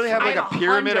 I literally have like tried a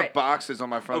pyramid 100. of boxes on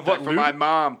my front Of what, deck for lube? my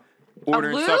mom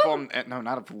ordering lube? stuff on. No,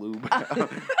 not of lube.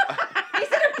 He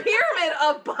said a pyramid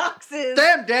of boxes.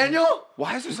 Damn, Daniel.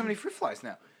 Why is there so many fruit flies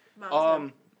now?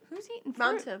 Mom's Who's eating fruit?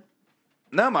 Mom's him.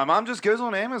 No, my mom just goes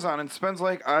on Amazon and spends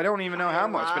like I don't even know I how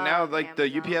much, but now love like the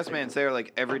Amazon. UPS man's there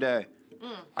like every day.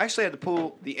 Mm. I actually had to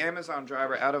pull the Amazon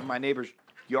driver out of my neighbor's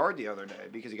yard the other day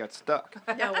because he got stuck.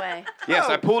 No way. Yes,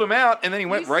 I pulled him out and then he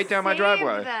went You right down my saved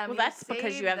driveway. them. Well, that's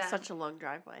because saved you have them. such a long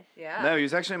driveway. Yeah. No, he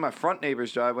was actually in my front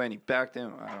neighbor's driveway and he backed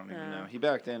in. I don't even Oh. know. He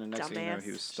backed in and next thing you know Dumbass.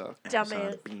 he was stuck.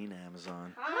 Dumbass. Bean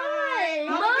Amazon. Hi.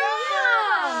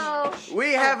 Mom!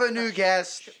 We have a new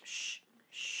guest.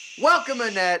 Welcome,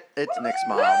 Annette. It's Nick's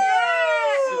mom.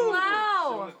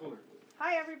 Wow.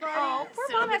 Hi, everybody. Oh, poor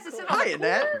Sit mom on has the to sit cooler. on Hi, the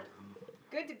Annette. cooler.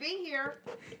 Good to be here.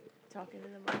 Talking to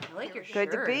the mic. I like your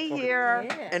Good to shirt. be here.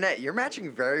 Yeah. Annette, you're matching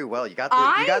very well. You got the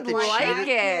I you got the like cheetah-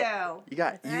 it. You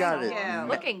got Thank it. you.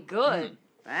 Looking good.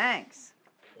 Thanks.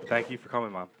 Thank you for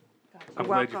coming, Mom. I'm You're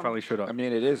glad you welcome. finally showed up. I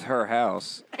mean, it is her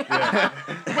house. Yeah.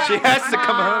 She has to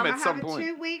come home I at some have a point.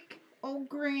 2-week-old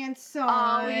grandson.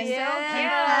 Oh, he's so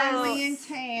and family in cute.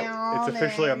 town. It's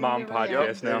officially a and mom everything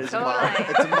podcast now. It is a Totally. mom.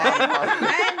 It's a mom podcast.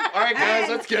 And, All right, guys,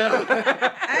 and- let's go.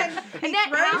 And he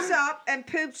Annette, grows up and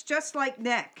poops just like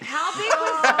Nick. How big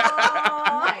was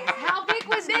How big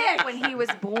was Nick when he was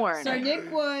born? So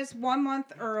Nick was 1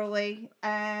 month early,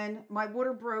 and my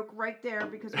water broke right there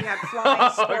because we had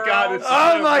flying squirrels. Oh God! It's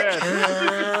Oh so my bad. God. This is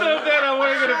so bad. I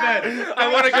want to go to bed.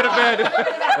 I want to go to bed.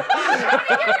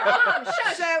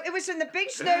 So it was in the big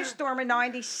snowstorm in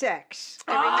 '96.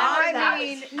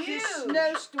 that. The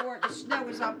snowstorm, the snow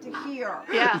was up to here.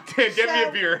 Yeah. Get me a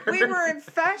So beer. We were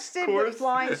infested Course. with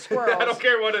flying squirrels. I don't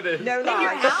care what it is. No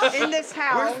lies. In this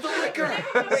house. Where's the liquor?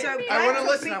 So I Glenn wanna took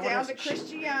listen, me I wanna down to listen.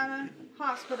 Christiana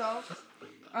Hospital,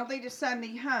 only to send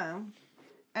me home.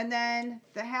 And then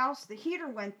the heater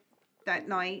went that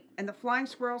night, and the flying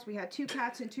squirrels. We had 2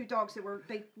 cats and 2 dogs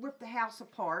they ripped the house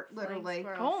apart, literally.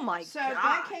 Oh my So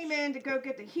god. Glenn came in to go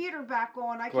get the heater back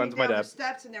on. I Glenn's came my down the dad.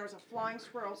 steps, and there was a flying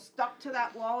squirrel stuck to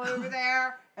that wall over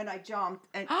there, and I jumped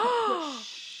and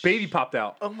Baby popped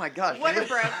out. Oh my gosh. Water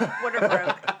broke. Water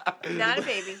broke. Not a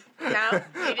baby. No. you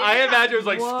didn't I know. imagine it was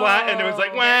like splat and it was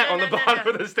like wah No, on the no, no, bottom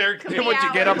no. of the staircase. Could be Once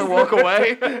you get up hours. and walk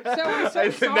away. So I'm so I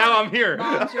said, sorry. now I'm here.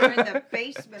 Moms are in the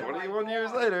basement. of my 21 years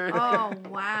barn. later. Oh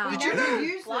wow. We never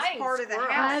use this Flying part of the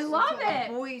squirrel. house. I love until it.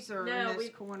 The boys are No, in this we-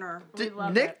 corner.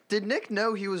 Did Nick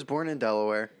know he was born in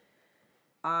Delaware?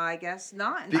 I guess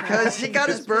not. Because he got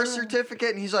his birth certificate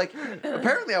and he's like,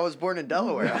 apparently I was born in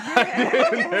Delaware. I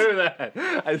didn't know that.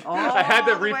 I had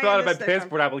to All the way rethought in my this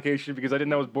passport application because I didn't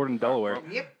know I was born in Delaware.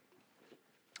 Yep.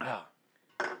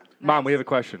 Mom, we have a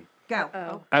question. Go.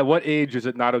 Oh. At what age is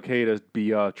it not okay to be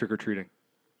trick or treating?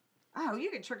 Oh,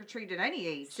 you can trick or treat at any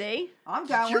age. See? I'm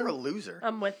going. You're a loser.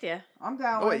 I'm with you. I'm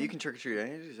going. Oh wait, you can trick or treat at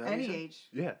any age? Is that what you any said? age.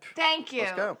 Yeah. Thank you.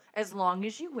 Let's go. As long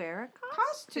as you wear a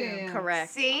Costume.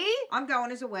 Correct. See? I'm going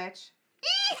as a witch.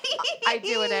 I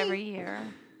do it every year.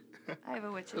 I have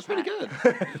a witch's That's pretty hat.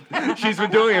 good. She's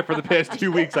been doing it for the past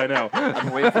 2 weeks, I know. I've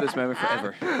been waiting for this moment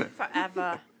forever.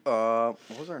 Forever.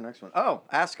 What was our next one? Oh,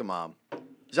 ask a mom.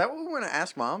 Is that what we want to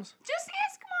ask moms? Just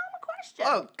ask mom a question.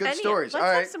 Oh, good stories. Let's All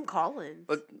have right. some call-ins.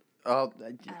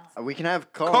 We can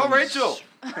have calls. Call Rachel.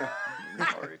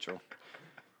 Call Rachel.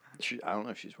 I don't know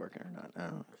if she's working or not. I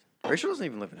don't know. Rachel doesn't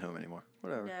even live at home anymore.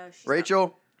 Whatever. No, she's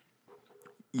Rachel,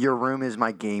 your room is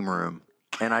my game room,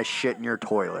 and I shit in your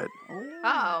toilet.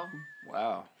 Oh.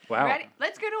 Wow. Wow. Ready?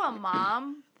 Let's go to a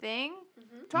mom thing.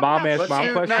 Talk Mom about asked mom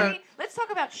shit. question? Ready? Let's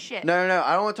talk about shit. No.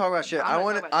 I don't want to talk about shit. I'm I gonna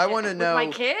want talk to. about I shit. want to With know. my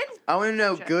kids? I want to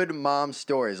know Shit. good mom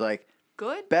stories, like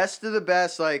Good. best of the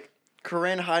best, like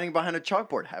Corinne hiding behind a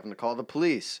chalkboard, having to call the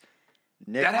police.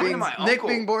 Nick That happened being to my Nick uncle.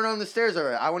 being born on the stairs. All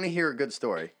right, I want to hear a good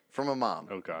story from a mom.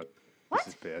 Oh, God. What?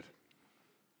 This is bad.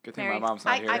 Good thing Mary, my mom's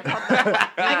not here. I called Can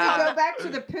you go back to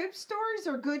the poop stories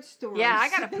or good stories? Yeah, I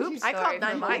got a poop I story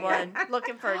called for my 911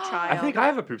 looking for a child. I think I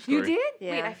have a poop story. You did?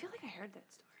 Yeah. Wait, I feel like I heard that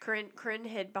story. Corinne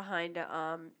hid behind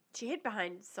she hid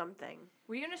behind something.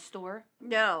 Were you in a store?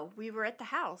 No, we were at the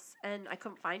house and I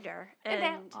couldn't find her. And And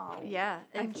then- oh. yeah,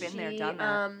 and I've been there, she, done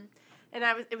that.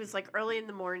 And it was like early in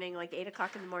the morning, like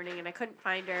 8:00 in the morning, and I couldn't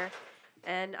find her.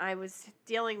 And I was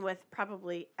dealing with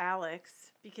probably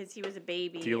Alex because he was a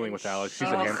baby. Dealing and with Alex. she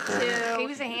She's a was handful. too. He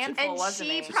was a handful, And wasn't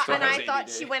she he? and I Still thought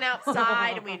has she ADD. went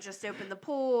outside and we had just opened the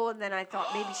pool and then I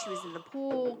thought maybe she was in the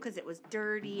pool because it was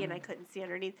dirty and I couldn't see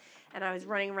underneath and I was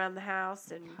running around the house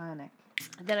and Panic.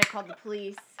 then I called the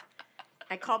police.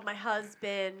 I called my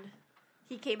husband.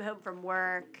 He came home from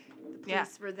work. The police Yeah.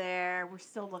 were there. We're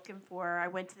still looking for her. I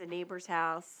went to the neighbor's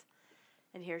house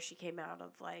and here she came out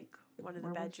of like one of the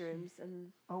Where was she? bedrooms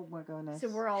and Oh my goodness. so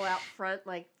we're all out front,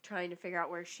 like trying to figure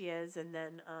out where she is, and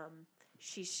then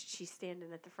she's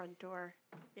standing at the front door.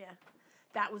 Yeah,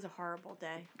 that was a horrible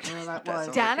day. Oh, that That's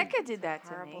was. all. Danica did that to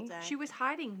Horrible me. day. She was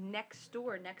hiding next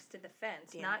door, next to the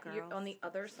fence, Damn not girls. on the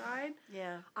other side.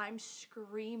 Yeah, I'm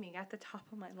screaming at the top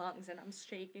of my lungs and I'm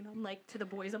shaking. I'm like to the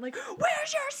boys, I'm like,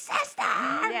 "Where's your sister?"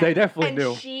 They definitely And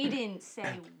knew. she didn't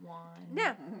say one.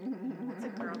 no, it's a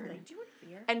girl thing. Do you want a beer?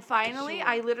 And finally, Sure.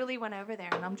 I literally went over there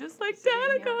and I'm just like,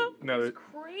 Danica. No, It's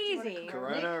crazy.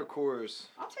 Corona or Coors?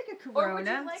 I'll take a Or would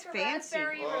Corona. you like It's a fancy.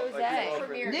 raspberry Well, like rosé? the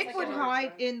Premier Nick would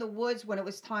hide in the woods when it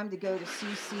was time to go to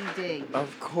CCD.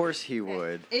 Of course he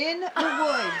would. In the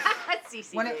woods.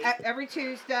 CCD. When every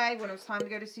Tuesday, when it was time to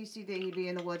go to CCD, he'd be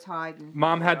in the woods hiding.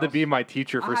 Mom had to Else. be my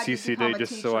teacher for I had to become CCD a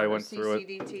just so teacher, I a went through it.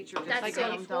 CCD teacher, just That's like so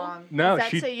I'm useful. done. No, Is that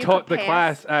she so you taught could the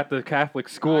pass? class at the Catholic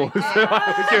school, I so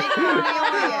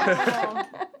I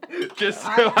did. would just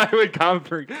so I would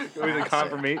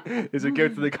confirmate. Is it go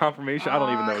to the confirmation? I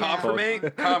don't even know. what it's called.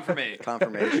 Confirmate? Confirmate.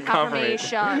 Confirmation.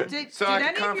 Confirmation. Did So I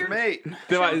any can of your confirmate.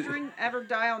 Do I- children ever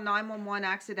dial 911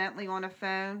 accidentally on a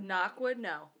phone? Knockwood,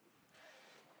 no.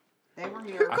 They were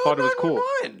here. I thought it was cool.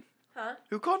 911? Huh?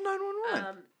 Who called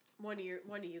 911? One of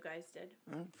you guys did.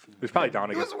 It was probably It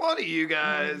Donegan. was one of you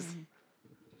guys.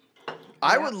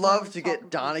 I Yeah, would one love was to talking get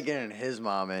Donegan and his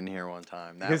mom in here one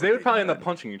time. That Because they would be probably end good. up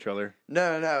punching each other.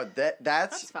 No. That's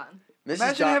That's fun. Mrs.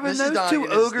 Imagine having Mrs. those Donegan two is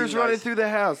the ogres running nice- through the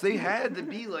house. They had to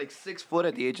be like 6 foot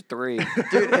at the age of 3.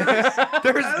 Dude,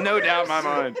 There's no doubt in my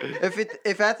mind.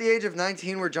 if at the age of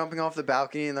 19 we're jumping off the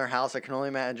balcony in their house, I can only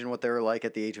imagine what they were like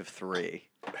at the age of 3.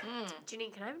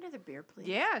 Janine, can I have another beer, please?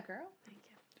 Yeah, girl. Thank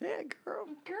you. Yeah, girl.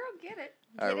 Girl, get it.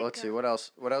 All right, Get well, it, let's see girl. what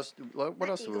else. What else do we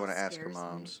eagle want to ask our scares me.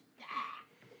 moms?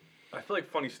 I feel like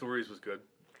funny stories was good.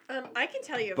 I can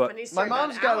tell you a But funny story My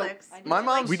mom's about got Alex. my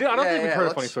mom's. We did. I don't think we've heard a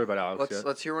let's- funny story about Alex yet.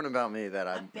 Let's hear one about me that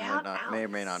I About may or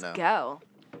may not know. Go.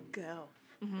 Go.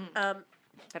 Mm-hmm.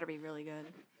 Better be really good.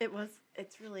 It wasn't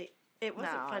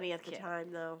No, funny at the kid.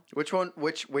 time though. Which one?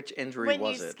 Which injury When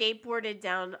was you it? skateboarded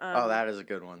down Oh, that is a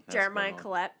good one. That's a good Jeremiah one.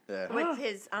 Collette Yeah. with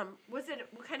his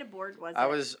what kind of board was I it?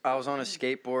 was on a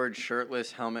skateboard,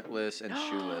 shirtless, helmetless, and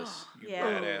shoeless. Yeah.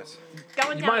 Badass.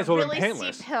 Going You down might as well a have really been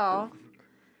pantless. steep hill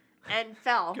and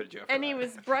fell. Good job for And he that.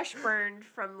 was brush burned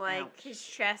from like his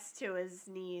chest to his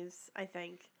knees, I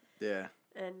think. Yeah.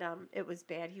 And it was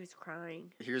bad. He was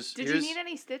crying. Did you here's need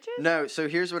any stitches? No, so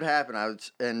here's what happened.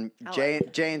 And Oh,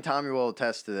 Jay and Tommy will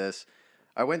attest to this.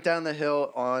 I went down the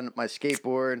hill on my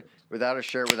skateboard without a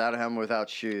shirt, without a helmet, without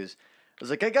shoes. I was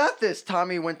like, I got this.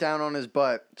 Tommy went down on his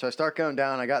butt. So I start going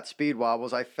down. I got speed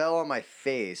wobbles. I fell on my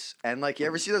face. And like, you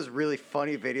ever see those really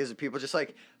funny videos of people just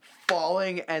like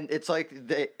falling and it's like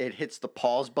it hits the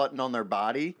pause button on their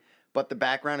body, but the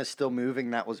background is still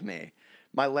moving? That was me.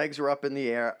 My legs were up in the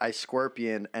air. I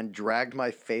scorpion and dragged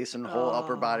my face and whole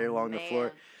upper body along the floor.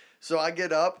 man. So I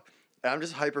get up and I'm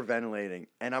just hyperventilating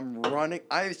and I'm running.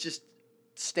 I was just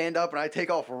stand up and I take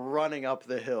off running up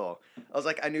the hill. I was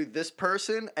like, I knew this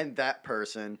person and that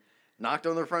person, knocked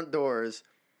on their front doors,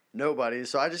 nobody.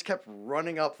 So I just kept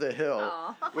running up the hill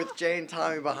Aw. with Jay and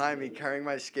Tommy behind me carrying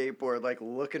my skateboard, like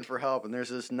looking for help. And there's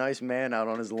this nice man out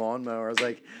on his lawnmower. I was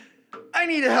like, I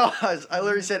need help. I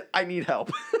literally said, I need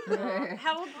help.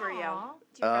 How old were you? Aw.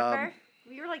 Do you remember?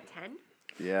 You were like 10?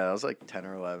 Yeah, I was like 10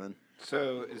 or 11.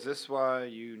 So, is this why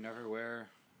you never wear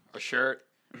a shirt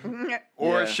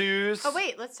or Yeah. shoes? Oh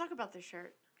wait, let's talk about the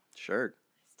shirt. Shirt.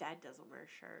 His dad doesn't wear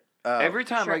a shirt. Every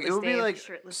time, like it Shirtless would be Dave. like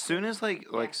Shirtless as soon as like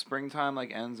Yeah. springtime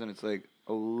like ends and it's like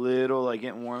a little like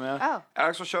getting warm out. Oh.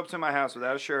 Alex will show up to my house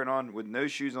without a shirt on, with no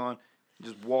shoes on,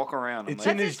 just walk around. I'm It's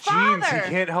like, in his his genes. He father.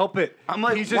 can't help it. I'm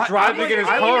like, he's just what? driving I'm in his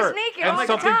like, Hey, he was car, naked and all the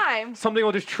something time. something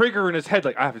will just trigger in his head.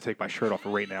 Like I have to take my shirt off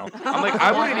right now. I'm like,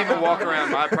 I wouldn't even walk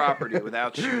around my property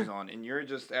without shoes on, and you're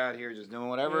just out here just doing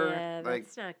whatever. Yeah, like,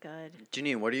 that's not good.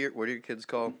 Janine, what are your kids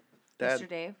called? Dad? Mr.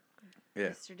 Dave. Yeah.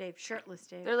 Mr. Dave, shirtless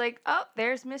Dave. They're like, oh,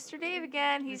 there's Mr. Dave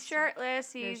again. He's Mr.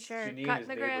 shirtless. He's shirt. cutting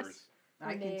the grass.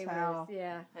 I can tell.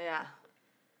 Yeah. Yeah.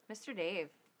 Mr. Dave.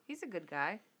 He's a good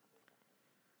guy.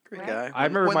 Great Right. guy. I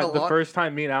remember When the lawn- first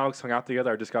time me and Alex hung out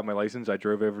together. I just got my license. I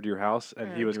drove over to your house,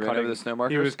 and he was You ran over cutting the snow He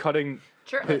markers? was cutting.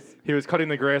 Shirtless. He was cutting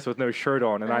the grass with no shirt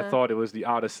on, and I thought it was the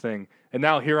oddest thing. And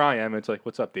now here I am. It's like,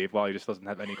 what's up, Dave? Well, he just doesn't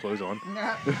have any clothes on.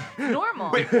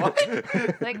 Normal. Wait, what?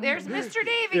 Like, there's Mr.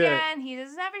 Dave Yeah. again. He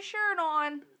doesn't have a shirt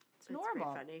on. It's That's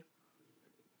normal. pretty funny.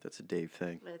 That's a Dave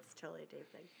thing. It's totally a Dave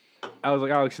thing. I was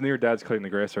like, Alex, you know your dad's cutting the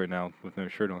grass right now with no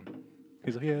shirt on.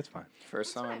 He's like, yeah, it's fine.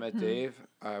 First time I met Dave,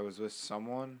 I was with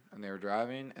someone and they were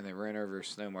driving and they ran over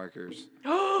snow markers.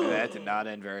 And that did not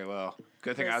end very well.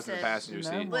 Good thing I was in the Listen. passenger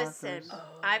seat. Listen,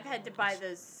 I've had to buy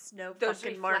those snow Those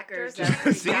fucking markers. reflectors.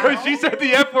 every See, time. She said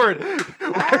the F word.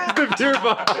 Where's the beer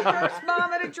bottle? First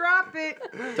mama to drop it.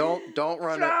 Don't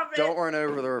run Drop it. don't run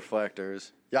over the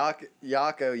reflectors.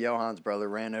 Jaco, Johan's brother,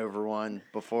 ran over one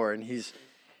before,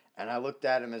 and I looked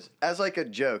at him as like a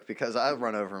joke because I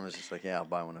run over him. It's just like, yeah, I'll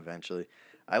buy one eventually.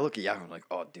 I look at Jaco, I'm like,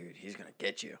 oh, dude, he's gonna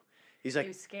get you. He's like, He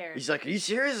was scared. He's like, are you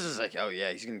serious? I was like, oh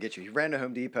yeah, he's gonna get you. He ran to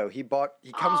Home Depot. He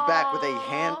comes back with a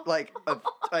hand, like a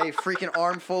freaking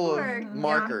armful Poor of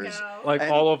markers. Yako. Like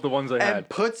And- all of the ones I And had.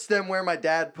 puts them where my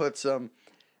dad puts them.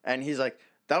 And he's like,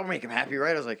 that'll make him happy,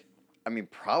 right? I was like, I mean,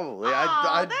 probably.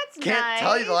 I that's can't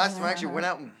tell you the nice. last time I actually went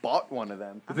out and bought one of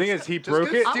them. The thing is, he Just broke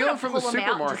go it. I'm steal gonna them from the pull 'em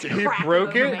out and just supermarket. He crack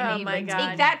broke them it? over Oh me. my Like, God.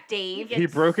 take that, Dave. He He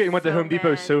gets broke it and went to so Home Depot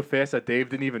mad. so fast that Dave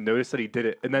didn't even notice that he did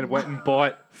it, and then went and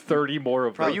bought 30 more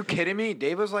of Are them. you kidding me?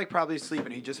 Dave was like probably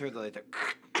sleeping. He just heard the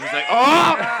he's like,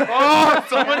 oh,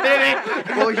 someone did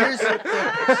it. Well, here's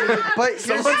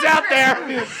Someone's out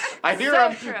there. I hear So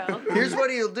him. true. here's what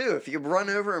he'll do. If you run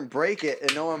over and break it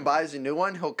and no one buys a new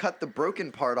one, he'll cut the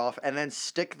broken part off and then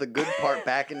stick the good part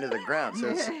back into the ground.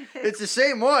 So it's the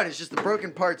same one. It's just the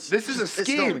broken parts. This is a it's still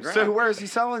in the scheme. ground. So where is he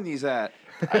selling these at?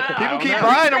 People don't keep know.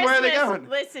 buying them. Where are they Christmas- going?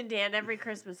 Listen, Dan. Every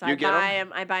Christmas You I get buy 'em?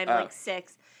 them. I buy them Oh. like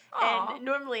 6, Aw. And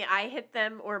normally I hit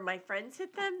them or my friends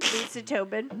hit them. Lisa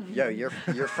Tobin. Yo, your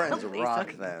friends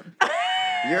rock them.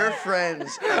 Your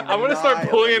friends. I'm gonna start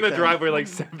pulling in the annihilate them. driveway like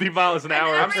 70 miles an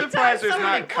hour. I'm Every surprised time there's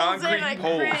somebody not pulls in, concrete I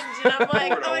poles cringe, and I'm like,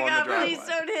 poured oh my along god, the please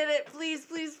driveway. don't hit it.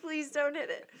 Please don't hit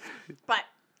it. But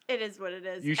it is what it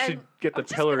is. You should And get the I'm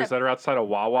just pillars gonna- that are outside of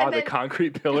Wawa, And the then-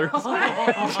 concrete pillars. then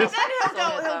he'll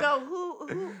So go,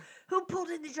 who pulled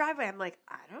in the driveway? I'm like,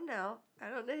 I don't know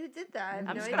who did that. I have I'm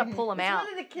no just gonna idea. pull 'em It's out.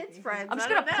 one of the kids' friends. I'm just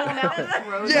I gonna don't pull know. them out and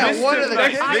throw them. Yeah, one of the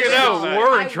Next kids. thing you know,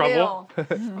 we're in I trouble. will. I'm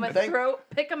gonna Thank-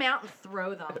 pick them out and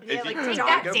throw them. Yeah, If like you take dart-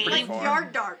 that, go pretty like far.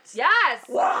 yard darts. Yes.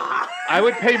 I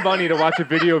would pay money to watch a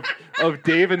video of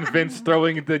Dave and Vince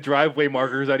throwing the driveway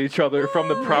markers at each other from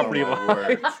the property Oh, my line.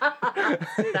 word.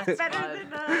 That's Better fun.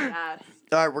 than Yes.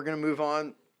 All right, we're gonna move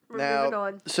on We're now. moving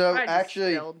on. So I just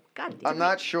actually, spilled. God damn I'm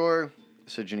not sure.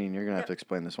 So Janine, you're gonna have to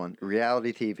explain this one.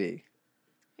 Reality TV.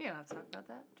 You don't have to talk about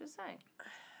that. Just saying.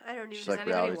 I don't even. She's like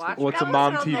Does anybody reality watch TV. What's a That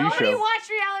mom wasn't TV on Nobody show? watch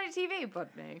reality TV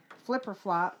but me. Flipper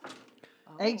Flop.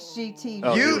 HGTV.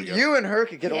 Oh, here you we go. you and her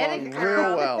could get Get along it, real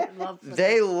girl. well. Love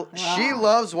She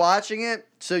loves watching it.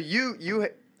 So you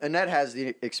Annette has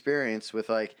the experience with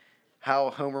like how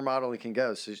home remodeling can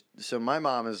go. So my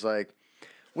mom is like,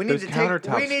 we need Those to take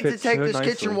countertops fit so this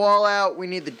nicely. kitchen wall out. We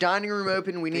need the dining room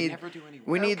open. We They need never do any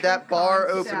we work. need that bar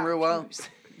concept. open real well.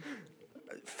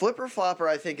 Flipper Flopper,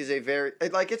 I think, is a very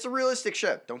it's a realistic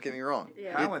show. Don't get me wrong.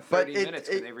 Yeah. I It- went but 30 it- minutes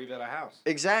it- because they rebuilt a house.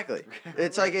 Exactly.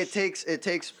 It's like it takes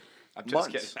I'm just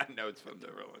months. kidding. I know it's filmed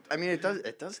over a long time. I mean,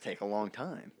 it does take a long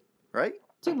time, right?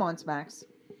 2 months max.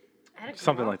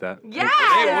 Something like that. Yeah.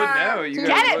 They would know. You Get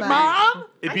guys Get it, would be- Mom.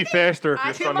 It'd be I think faster if I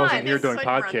your think son wasn't mine here is doing could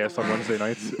run the podcasts on world. Wednesday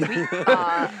nights.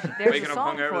 There's Waking a up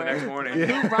song hungover for the next it. morning.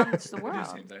 Who runs the Do the world?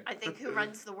 same thing. I think who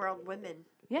runs the world? Women.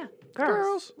 Yeah,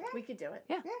 girls. We could do it.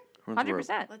 Yeah, Runs the world.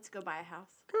 100%. Let's go buy a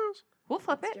house. We'll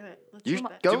flip Let's it. do it. Let's You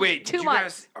flip it. go. Wait, did 2 you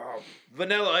months. guys? Oh,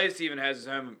 Vanilla Ice even has his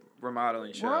own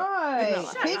remodeling show. Right.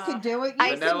 Shut He up. could do it. You Ice,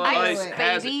 could Vanilla do Ice it.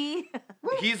 has- baby.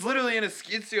 He's literally in a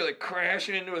skid steer, like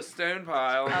crashing into a stone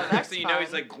pile. And that's next thing you know, fun.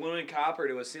 he's like gluing copper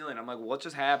to a ceiling. I'm like, what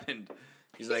just happened?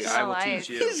 He's like, He's I will alive. teach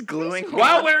you. He's gluing.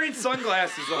 While wearing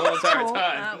sunglasses the whole entire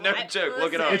time. Oh, No I- joke.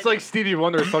 Look it up. It's like Stevie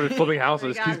Wonder started flipping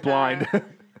houses. got He's blind. that.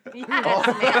 Yes, Oh.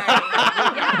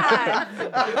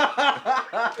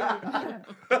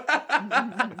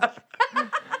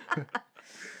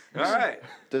 Mary. All right.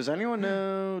 Does anyone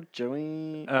know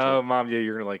Joey? Oh, Mom, yeah,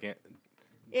 you're gonna like it.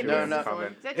 It No, is no. fun.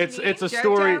 Is that It's Janine? it's a JoJo?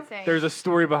 story. Same. There's a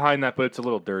story behind that, but it's a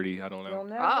little dirty. I don't You'll know.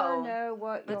 never Oh. know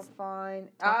what you'll Let's find.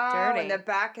 talk Oh, dirty. in the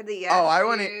back of the Oh, I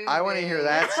want to hear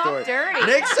that Let's talk story. dirty.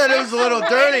 Nick said it was a little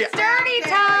dirty. It's dirty I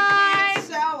time. can't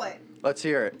sell it. Let's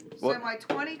hear it. So What? my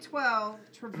 2012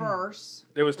 Traverse,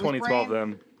 It was It was 2012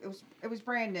 brand- then. it was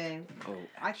brand new. Oh,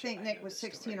 I think Nick was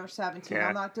 16 or 17. Yeah.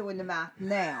 I'm not doing the math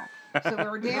now. So we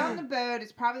were down the boat.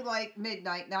 It's probably like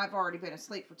midnight. Now I've already been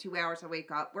asleep for 2 hours. I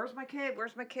wake up. Where's my kid?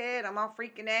 Where's my kid? I'm all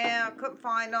freaking out. Couldn't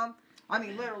find him. I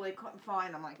mean, literally couldn't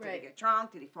find him. Like, did he Right. get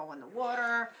drunk? Did he fall in the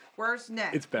water? Where's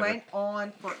Nick? It's better. Went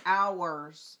on for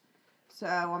hours. So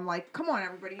I'm like, come on,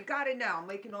 everybody. You got to know. I'm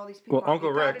waking all these people Well, up. Uncle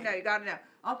you got to Rick- know. You got to know.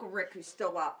 Uncle Rick, who's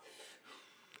still up.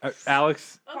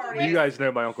 Alex, Uncle You Rick, you guys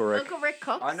know my Uncle Rick. Uncle Rick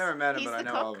cooks. I never met him, He's but I the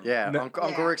know cook. of him. Yeah, No. Uncle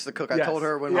Yeah. Rick's the cook. I Yes. told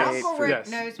her when Yes. we ate Uncle food. Rick Yes.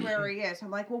 knows where he is. I'm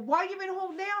like, well, why you been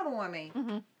holding down on me?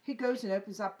 Mhm. He goes and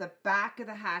opens up the back of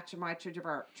the hatch of my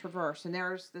Traverse, and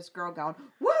there's this girl going,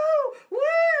 woo, woo,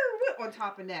 woo, on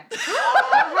top of Nick.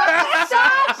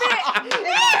 Stop it!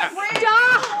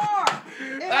 Stop!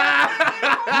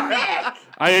 Nick!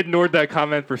 I ignored that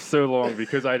comment for so long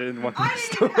because I didn't want I the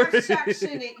didn't story. even have sex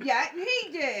in it yet, and he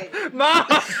did. Mom!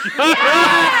 Yes!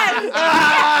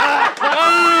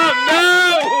 Oh,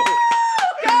 no!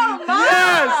 Go, Mom!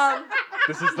 Yes!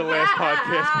 This is the last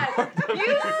podcast. You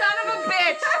son of a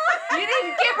bitch! You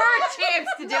didn't give her a chance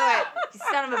to do it. You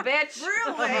son of a bitch.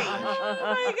 Really? Oh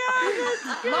my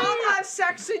god. Mom had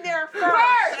sex in there first.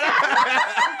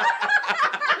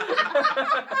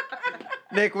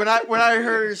 Nick, when I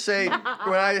heard her say,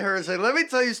 let me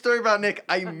tell you a story about Nick,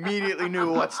 I immediately knew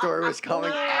what story was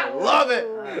coming. I love it.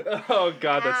 Oh,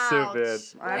 God, that's so Ouch. bad.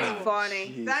 That's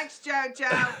funny. Jeez. Thanks,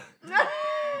 JoJo.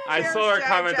 I Cheers, saw her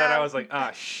comment that. JoJo. I was like,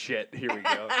 ah, shit. Here we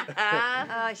go.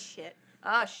 Oh shit.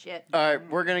 Oh, shit. All right,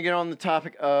 we're gonna get on the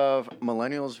topic of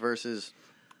millennials versus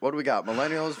what do we got?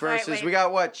 Millennials versus wait. we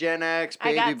got what? Gen X,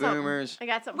 I got baby something. boomers. I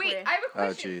got something Wait, for you. I have a Oh,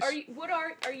 question. jeez.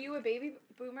 Are you a baby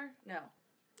boomer? No.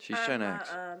 She's Gen X.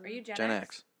 Are you Gen, Gen X?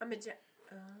 X. I'm a Gen.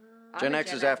 I'm Gen a X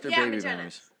Gen is X. after Yeah, I'm baby a Gen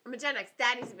boomers. X. I'm a Gen X.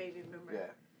 Daddy's a baby boomer.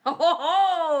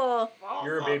 Oh,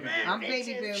 You're a baby I'm boomer.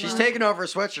 baby boomer. She's taking over a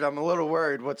sweatshirt. I'm a little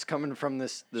worried what's coming from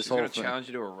this She's whole gonna thing. challenge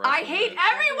you to a wrestling I hate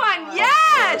match. everyone.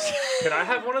 Yes, Can I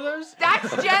have one of those?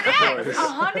 that's Gen X. course.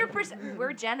 100%.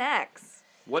 We're Gen X.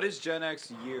 What is Gen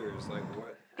X years? Like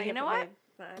what? You know what?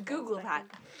 Google that.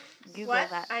 Google What?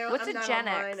 that. I don't, What's I'm a not Gen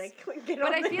online. X? I couldn't get But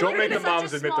on I there. feel Don't like make there's the moms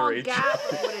such a admit small their age. gap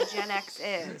of what a Gen X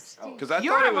is. Because I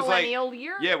You're thought a it was like millennial.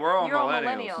 You're yeah, we're all you're millennials.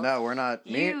 millennial. No, we're not.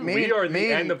 You- We are the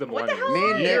me end of the What the millennials. hell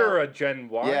Me and You're a Gen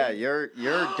Y. Yeah, you're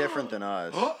different than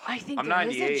us. I think I'm there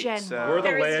is 98, a Gen so- Y. We're the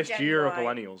There is a last Gen year of Y.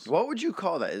 millennials. What would you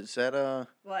call that? Is that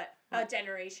What?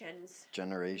 Generations.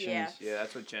 generations? Yeah. Yeah,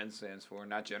 that's what Gen stands for,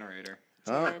 not generator.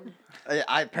 Oh, Gen.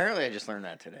 I apparently I just learned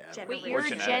that today. I don't Gen- know. Wait, you're Or a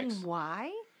genetics. Gen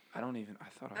Y? I don't even. I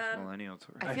thought I was millennial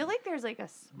too. I feel like there's like a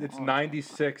small It's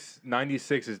 96.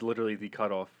 96 is literally the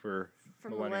cutoff for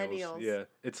millennials. Yeah,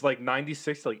 it's like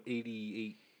 96 to like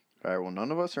 88. All right. Well,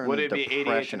 none of us are Would in it the be 88 to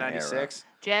depression 96?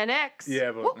 Gen X.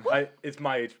 Yeah, but Whoop, whoop. it's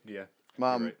my age. Yeah,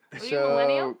 Mom. You're right. Are you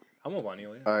millennial? I'm a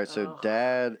millennial. Yeah. All right. So Oh.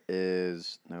 Dad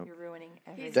is no. You're ruining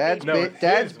everything. Dad's No, his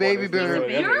Dad's one baby is boomer.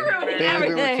 literally You're everything. ruining Baby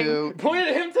boomer everything. two. Point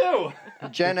at him too.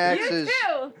 Gen X You is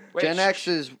too. Wait, Gen X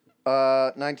is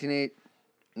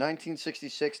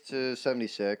 1966 to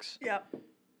 76. Yep.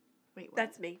 Wait, what?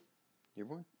 That's me. You're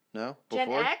born? No. Gen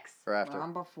Before X? or after?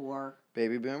 I'm before.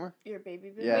 Baby boomer. You're a baby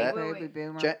boomer. Yeah. Wait, Baby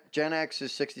boomer. Gen X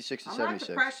is 66 to I'm not 76.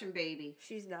 depression baby.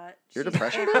 She's not. You're She's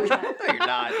depression. after No, that. you're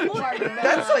not. Hard not.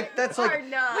 That's like Hard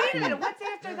not. Wait a minute. What's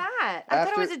after that? I thought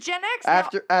After- it was a Gen X.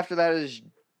 now. after that is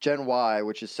Gen Y,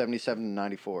 which is 77 to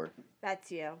 94. That's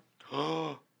you.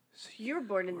 You were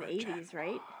born in the 80s,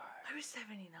 right? I was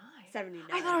 79. 79.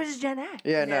 I thought it was a Gen X.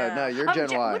 Yeah, no, No. no, you're Gen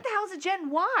Y. What the hell's a Gen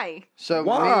Y? So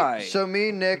Why?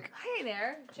 me, Nick. Hey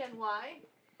there, Gen Y.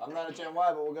 I'm not a Gen Y,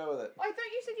 but we'll go with it. Oh, I thought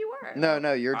you said you were.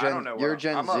 No, you're I Gen. don't know You're what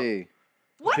Gen I'm up. Z.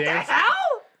 What the Dance-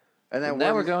 hell? And then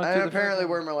Now we're going and through the apparently first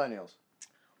we're millennials.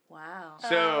 Wow.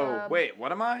 So wait,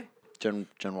 what am I? Gen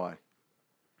Y.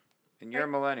 And you're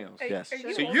millennials. Yes. Are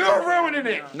you So older you're than ruining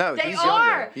me? it. No, They he's are.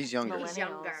 younger. He's younger. Millennials. He's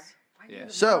younger. I knew Yeah.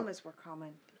 the So- mamas were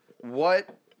coming. What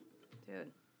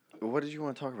Dude. What did you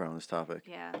want to talk about on this topic?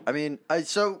 Yeah. I mean, I'll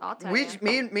tell you.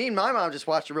 me and my mom just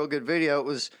watched a real good video. It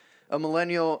was a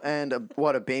millennial and a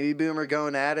baby boomer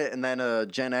going at it, and then a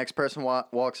Gen X person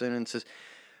walks in and says,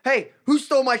 "Hey, who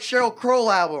stole my Sheryl Crow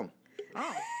album?"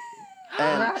 Oh.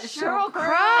 And Sheryl Crow.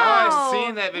 Oh, I've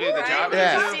seen that video. The job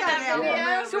Yeah. interview. See that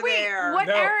video? So wait, what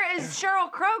No. era is Sheryl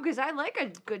Crow? Because I like a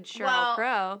good Sheryl Well-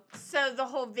 Crow. So the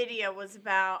whole video was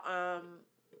about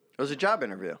it was a job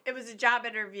interview. it was a job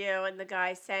interview, and the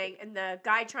guy saying, and the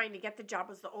guy trying to get the job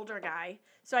was the older guy.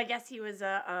 So I guess he was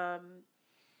a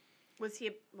was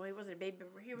he? Well, he wasn't a baby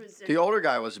boomer. He was. The older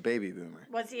guy was a baby boomer.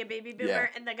 Was he a baby boomer? Yeah.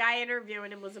 And the guy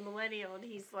interviewing him was a millennial, and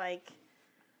he's like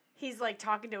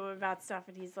talking to him about stuff,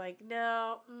 and he's like,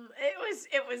 no, it was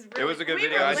really, was a good we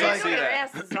video. were I did laughing see our that.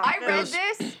 asses off. I It read was-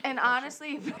 this, and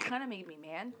honestly, it kind of made me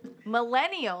mad.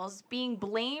 Millennials being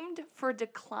blamed for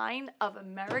decline of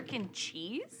American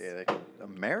cheese? Yeah,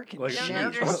 American Like, don't cheese.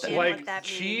 understand What the- what like that means.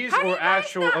 cheese How do you or guys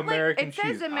actual not like- American it cheese?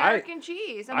 says American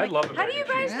cheese. I'm I like, love how do you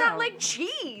American guys cheese. not Yeah. like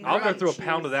cheese? I'll go Right, through a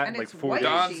pound of cheese. that in And like it's 4 white days.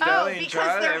 Don's cheese. Deli and because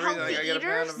try it. they're Everything. healthy I get a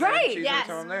pound eaters? of American Right, cheese yes. every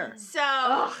time I'm there. So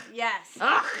Ugh. yes.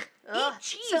 Ugh. Ugh. Eat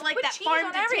cheese. So like Put that cheese farm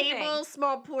on to everything. table,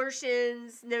 small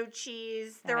portions, no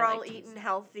cheese. I They're like all cheese. eating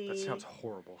healthy. That sounds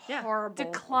horrible. Yeah. horrible.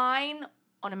 Decline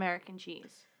on American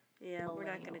cheese. Yeah, we're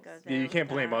not gonna go Millennials. there. Yeah, you can't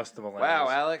with blame that. us, the millennials. Wow,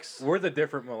 Alex. We're the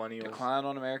different millennials. Decline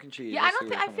on American cheese. Yeah, I Let's don't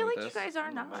see think. where I we're feel like coming you with this. guys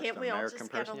are not. Can't we all American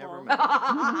just get person you ever along?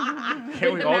 met.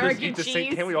 Can't we all just American eat the same?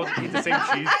 cheese. Can't we all just eat the same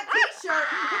cheese? T-shirt.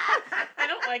 I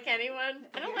don't like anyone.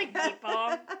 I don't like people.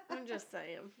 I'm just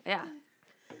saying. Yeah.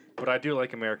 But I do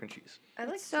like American cheese. I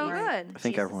like It's so cheese. good. I think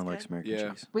Cheese is everyone good. likes American Yeah.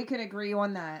 cheese. We can agree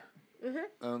on that.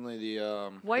 Only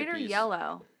the White or hippies.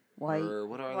 yellow? White. Or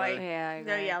what are White. they? Yeah, I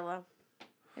They're agree. yellow.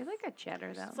 They like a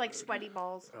cheddar though. It's like sweaty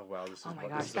balls. Oh wow, this is Oh my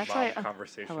this gosh, is that's a mom why-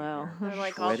 conversation. Hello. here. They're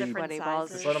like all Sweaty different sweaty balls.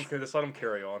 sizes. Just let them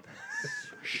carry on.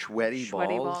 Sweaty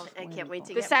Sweaty balls. balls. I can't wait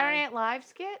to The get Saturday mine. Night Live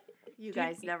skit? You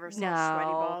guys never saw No.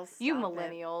 sweaty balls. You Stop it.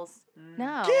 millennials.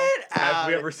 No. Get Have out.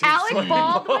 we ever seen Alec sweaty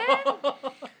Baldwin?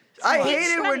 balls? I Beach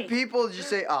hate it when sweaty. people just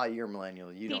say, "Oh, you're a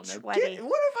millennial. You don't Beach know." sweaty.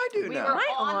 What if I do We know? were Am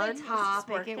I on on? the Is this topic.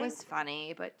 It working? was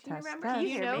funny, but do you Test, remember? test.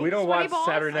 You know, We don't sweaty watch balls?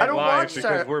 Saturday I Night don't Live watch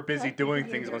because Sat- we're busy doing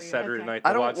things on Saturday night. I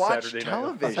to don't watch Saturday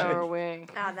television. So are we.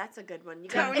 Ah, that's a good one. You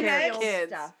Don't got to hit feel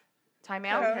kids. stuff. Time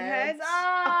out. Coneheads.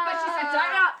 But she said,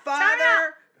 time out.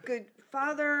 Father, good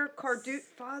Father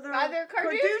Father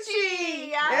Carducci,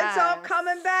 It's all yes.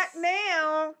 coming back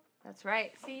now. That's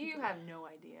right. See, you have no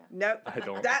idea. Nope. I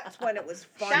don't. That's when it was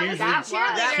fun. That was the That was-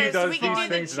 cheerleaders. She does we can these do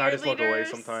the things, and I just look away cheerleaders.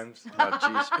 sometimes. Oh,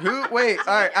 jeez. Who? Wait. All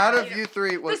right. Out of you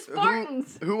three, The who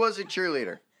Spartans. who was a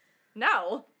cheerleader?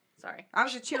 No. Sorry. I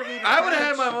was a cheerleader. I would have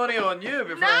had coach, my money on you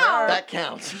before. No. her. That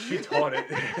counts. She taught it.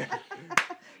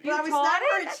 But I was taught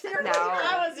never it? a cheerleader. No.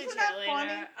 I was a Isn't that funny?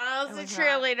 cheerleader. I was It a was not.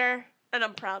 cheerleader, and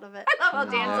I'm proud of it. I love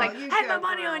how Dan's No. like, You I had my go,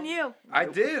 money girl. on you. I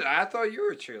did. I thought you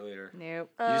were a cheerleader. Nope.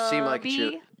 You seem like a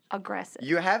cheer. Be aggressive.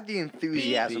 You have the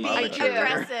enthusiasm Be of a Be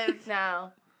cheerleader. aggressive.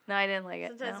 No. No, I didn't like it.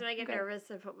 Sometimes no. when I get Okay. nervous,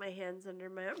 I put my hands under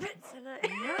my armpits and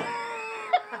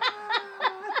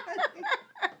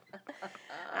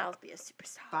I'll be a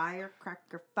superstar.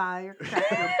 Firecracker,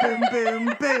 firecracker, boom, boom,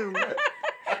 boom.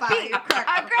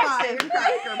 Firecracker, aggressive.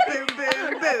 firecracker, boom,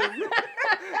 boom, boom.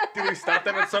 Do we stop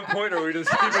them at some point, or we just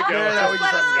keep it going? No, we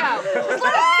Let just us have go. Just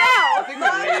let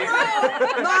us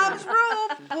go. Mom's rule,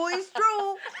 boys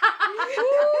rule.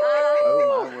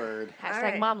 Oh my word. Hashtag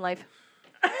Alright. mom life.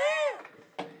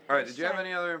 All right. Did you have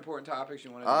any other important topics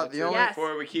you wanted to get The to only-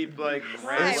 before we keep like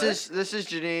Right. This is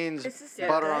Janine's This is so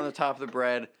butter good. on the top of the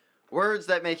bread. Words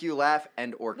that make you laugh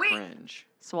and or Wait. cringe.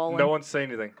 Swollen. No one say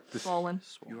anything. Just Swollen.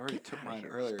 You already took mine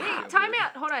earlier. Time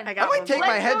out. Hold on. I I got might one. take my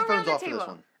Let's go around headphones the off for this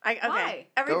table. one. Okay. Why?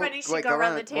 Everybody should go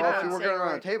around the table. Well, if you and were say going a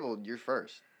around word. the table, you're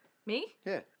first. Me?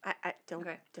 I don't.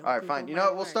 Okay. Don't All right, Google fine. You my know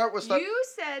what? We'll word. start. You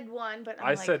said one, but I'm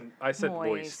I said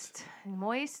moist.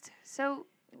 Moist. So,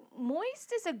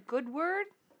 moist is a good word,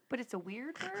 but it's a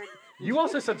weird word. You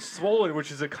also said swollen,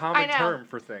 which is a common I know. term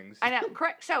for things. I know.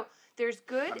 Correct. So, there's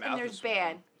good My and mouth there's is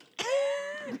bad.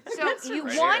 So That's you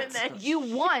right. want Right. you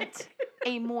want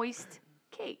a moist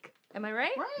cake. Am I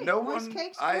right? Right. No moist one.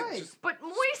 cake's I good. just But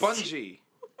moist. spongy.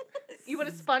 You want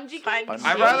a spongy cake? Spongy.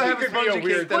 I'd rather have a Could be a spongy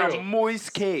weird cake than too. a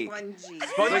moist cake. Spongy.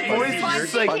 Like moist is Spongy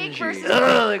just like cake versus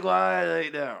like why?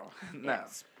 Like no, no.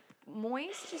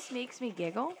 moist just makes me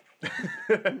giggle.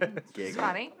 Gig. It's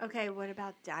funny. Okay. What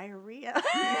about diarrhea?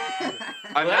 I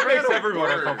Well, that never makes had a everyone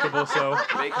word uncomfortable. So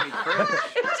Make me cringe.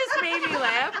 It just made me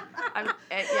laugh.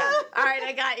 Yeah. All right,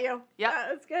 I got you. Yep.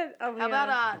 That's good. Oh, How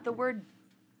about the word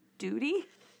duty?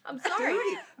 I'm sorry.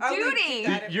 Duty.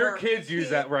 your kids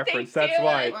use that reference. They That's do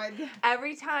why. it.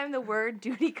 Every time the word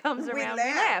duty comes We around,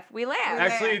 laugh. we laugh.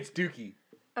 Actually, it's Dookie.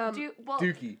 Um, Well,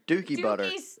 Dookie. Dookie butter.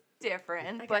 Dookie's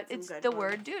different, I got but some it's good the ones.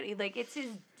 word duty. Like, it's his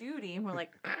duty, and we're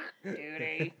like,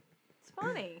 duty. It's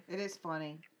funny. It is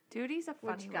funny. Duty's a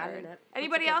What funny you got word. in it? What's a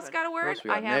Anybody good else one? got a What word? else we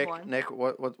I got? have Nick, one. Nick,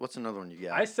 what's another one you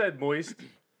got? I said moist.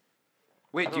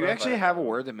 Wait, I do don't you know if actually I have a have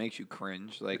word that makes you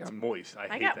cringe? Like, It's moist. I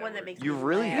I hate got that one that word. makes you me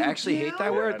really laugh. actually hate that Yeah, I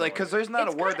word? don't Like, because there's not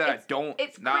It's a word good. that I It's- don't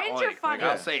it's not cringe or like. funny.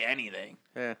 Like, I'll say anything.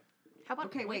 Yeah. How about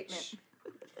Okay, wait.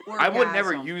 appointment? I would never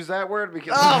Orgasm. use that word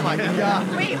because. Oh my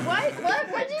god. Wait, what?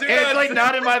 What'd you say? It's like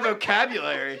not in my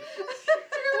vocabulary. What'd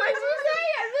you say?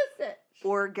 I missed it.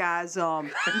 Orgasm.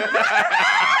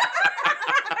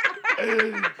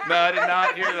 No, I did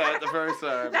not hear that the first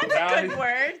time. That's Now a good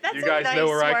word. That's You a guys nice know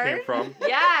where word. I came from.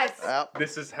 Yes. Well,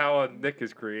 This is how a Nick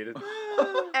is created.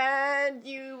 And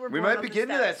you were. We born might on be the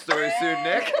getting to that steps. story soon,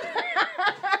 Nick.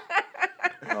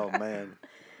 oh man.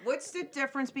 What's the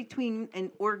difference between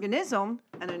an organism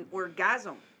and an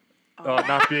orgasm?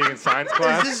 Not being in science Is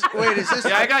class. this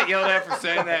Yeah, I got yelled at for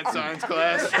saying that in science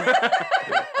class.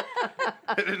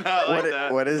 I did not like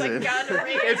that. what is Like it?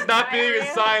 gonorrhea. It's not being in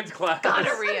diarrhea. science class.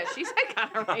 Gonorrhea. She said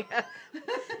gonorrhea.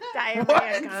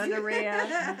 Diarrhea,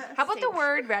 gonorrhea. How about the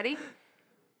word, ready?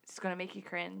 It's going to make you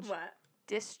cringe. What?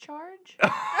 Discharge? Ew.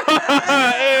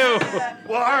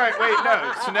 Well, all right, wait,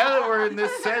 no. So now that we're in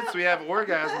this sense, we have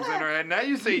orgasms in our head. Now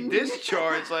you say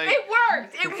discharge, like. It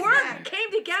worked. It worked.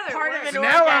 Came together. Part It of worked. an So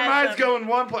now our orgasm. minds go in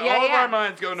one place. Yeah, All of yeah. our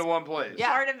minds go into one place. Yeah.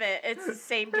 Part of it. It's the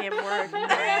same damn word.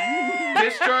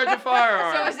 Discharge a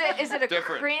firearm. So is it a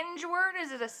Different. cringe word?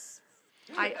 Is it a...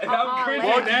 I'm uh-uh, cringing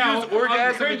Well, like- now. you use orgasm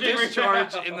and cringing right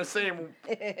discharge now. in the same.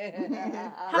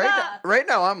 Right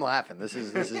now I'm laughing. This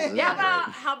is Yeah,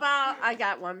 great. How about I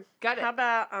got one. Got it. How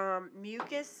about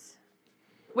mucus?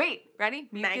 Wait, ready?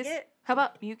 Mucus. Maggot? How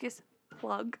about mucus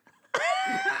plug?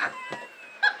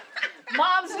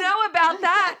 Moms know about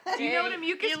that. Do you know what a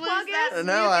mucus You lose plug that is?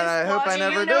 No, and I hope I Do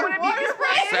never you know do. what a mucus plug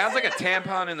is? Sounds like a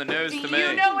tampon in the nose Do to me.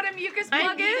 you know what a mucus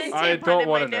plug need is? a I tampon don't in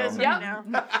wanna my nose know. right Yep.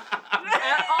 now.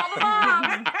 All the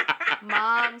moms.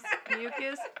 Moms,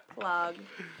 mucus plug.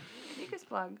 Mucus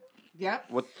plug.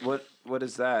 Yep. What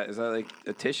is that? Is that like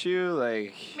a tissue?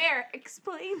 Like. Mare,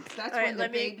 explain. That's All right, when the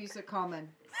let me- babies are coming.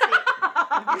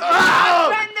 Oh!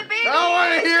 When the baby. I don't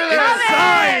want to hear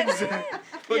that signs.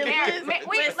 You Mare, lose- wait,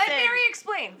 let listen. Mary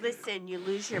explain. Listen, you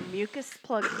lose your mucus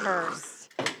plug first.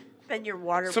 Then your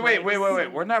water. So wait. breaks.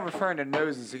 We're not referring to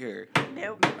noses here.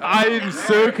 Nope. I am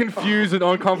so confused and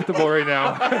uncomfortable right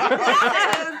now.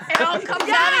 It all comes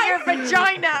out of your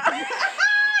vagina.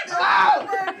 Oh,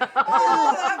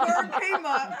 that word came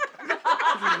up.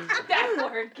 That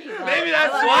word came up. Maybe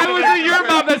that's Why was it your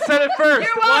mom that said it first?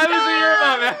 You're Why was it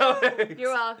your mom, Alex?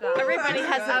 You're welcome. Everybody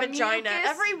has a A vagina. mucus?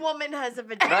 Every woman has a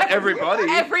vagina. Not everybody.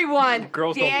 Everyone.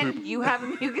 Girls don't Dan, poop. you have a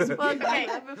mucus plug? Okay.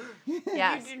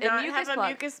 Yes. You do not mucus have a plug.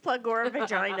 mucus plug or a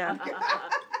vagina.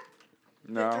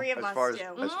 The No. three of As us far as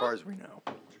do. as far as we know.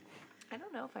 I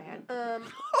don't know if I had. Um,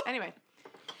 Anyway.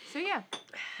 So yeah.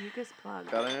 Mucus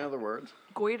plug. Got any other words?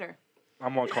 Goiter.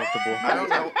 I'm uncomfortable. I don't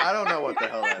know. I don't know what the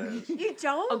hell that is. you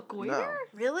don't? A goiter?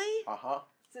 Really? Uh-huh.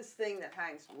 It's this thing that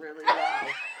hangs really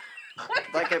low.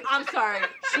 Like a I'm sorry.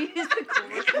 She is the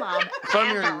coolest mom from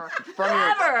your ever. from your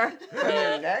Ever. from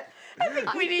your neck. I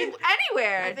think we need.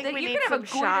 Anywhere. I think we you need can have a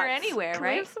some goiter shots. anywhere, Can we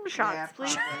right? have some shots, Yeah,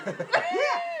 please? probably.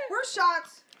 Yeah, we're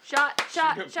shots. Shot.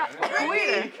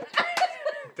 Goiter.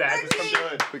 Dad just comes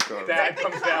Good. We go. Dad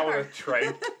comes down with a tray.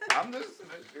 I'm just the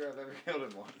most sure I've ever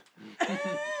killed in one.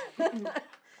 I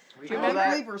call can't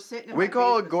that- believe we're sitting in We my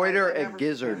call a basement goiter like I've a never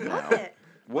gizzard seen now. What's it?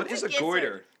 What What's is a a gizzard?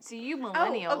 goiter? See, you Oh,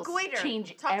 millennials a goiter.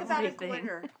 change Talk everything. about a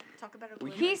goiter. Talk about a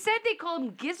goiter. He said they call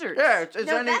them gizzards. Yeah, it's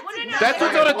No, any. that's That's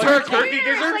what's on a Like turkey. turkey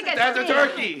gizzard? Like a That's a thing.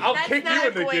 turkey. I'll That's kick not you a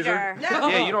in the gizzard. goiter. No.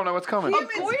 Yeah, you don't know what's coming.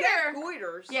 Humans goiter. get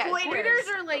goiters. Yeah, Goiters. goiters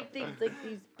are like these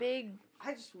big.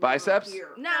 I just Biceps? Here.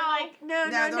 No, No, No,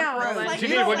 they're gross. It's like Janine,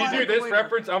 don't when you want do a this goiter.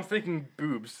 reference, I'm thinking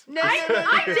boobs. No,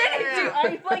 I didn't do. no.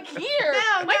 I like here.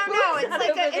 No, My no, boob's it's not like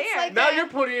over a, it's there. like Now a, you're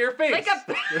putting it in your face. like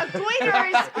a goiter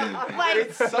is like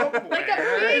It's somewhere. Like a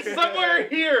big- It's somewhere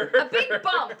here. a big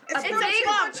bump. It's a not big too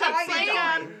bump. much It's like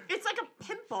iodine. it's like a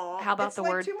pimple. How about It's the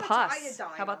like word too much pus?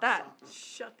 iodine How about or that? something.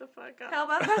 Shut the fuck up. How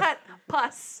about that?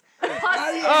 Pus. Pus. Oh,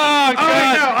 Oh, God. no,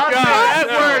 God, that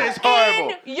no. word is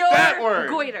horrible. In your That word.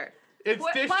 goiter. It's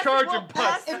What- discharge pus- and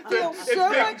pus. It feels It's so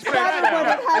making much sense better now.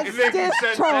 when it has It's making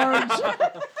sense now.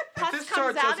 discharge. Pus This comes chart out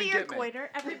of doesn't your get me. goiter.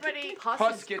 Everybody,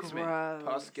 Pus is gets me. gross.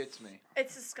 Pus gets me.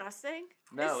 it's disgusting.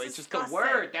 No, It's it's just the disgusting.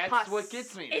 word. That's Pus. what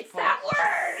gets me. It's pus. that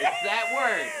word. It's that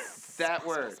word. It's that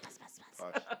word.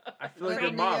 I feel like Little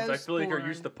your moms. I Neo's feel like you're born.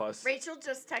 used to pus. Rachel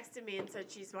just texted me and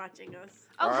said she's watching us.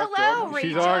 Oh, Alright, hello, cool.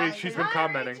 Rachel. She's been Hi,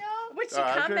 commenting. Rachel. What's she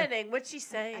okay. commenting? What's she I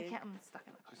saying? can't. I'm stuck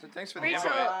in She said, thanks for the Rachel.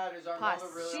 invite.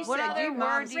 Pus. She What said, other "You word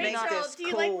moms do you make not- Rachel, this do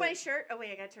you like cool." my shirt? Oh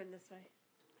wait, I gotta turn this way.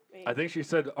 Wait. I think she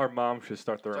said our mom should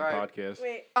start their own Sorry. podcast.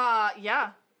 Wait. Yeah.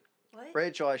 What?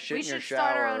 Rachel, I shit We in your should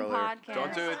start shower our own earlier. podcast.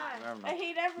 Don't do it. Ah, Never I mind.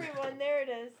 hate everyone. There it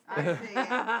is. I see it.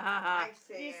 I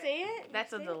see You it. see it? You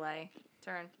That's a see it? delay.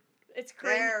 Turn. It's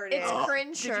cringe. There it It's is.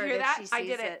 cringe. Did you hear that? I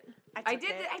did it. it. I did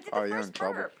it. I did Oh, the you're first in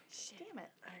trouble. burp. Shit. Damn it.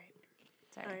 All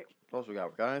right. Sorry. All right. What else we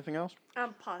got? We got anything else?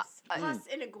 Pus. Pus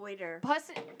in a goiter. Pus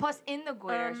in the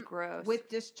goiter is gross. With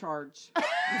discharge.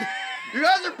 You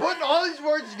guys are putting all these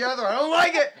words together. I don't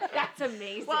like it. That's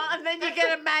amazing. Well, and then you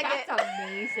get a maggot. That's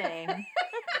amazing.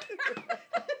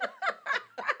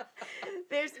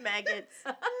 There's maggots.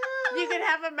 You could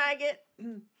have a maggot.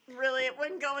 Really, it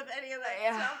wouldn't go with any of that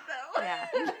Yeah. stuff, though. Yeah.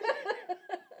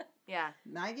 Yeah.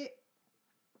 Maggot?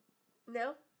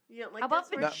 No, you don't like How about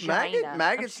this No, word? Vagina. maggot, I'm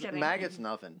maggots, just kidding. maggots,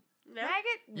 nothing. No.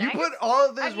 Maggot. You maggots? put all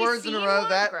of Have these you words in a seen row. one?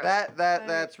 That Gross. Alright.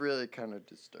 that's really kind of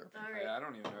disturbing. All right. Yeah, I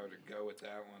don't even know where to go with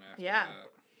that one after Yeah.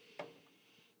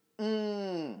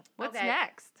 that. What's Okay.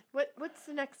 next? What's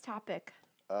the next topic?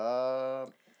 I I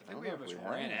think don't we know almost if we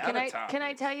ran have. out Can of I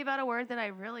topics. tell you about a word that I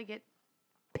really get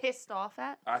pissed off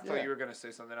at? I thought Yeah. you were going to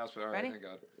say something else, but all right, Ready? thank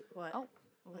God. What? Oh.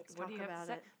 Let's What do talk you have to about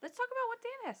say? it. Let's talk about what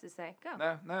Dan has to say.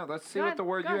 Go. No, let's see Go what ahead, the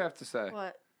word go. you have to say.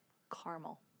 What?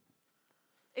 Caramel.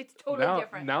 It's totally Now,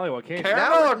 different. Nally, what can't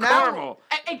Caramel Now- or now- caramel?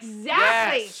 Exactly.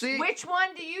 Yes. See- Which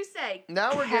one do you say?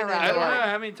 Now we're getting Caramel. I into don't know like,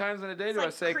 how many times in a day It's do I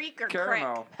like say creek or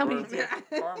caramel. How many or is it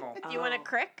caramel? Do you want a Oh.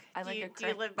 crick? I like a Do you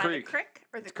crick. live by Creek. the crick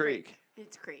or the It's creek.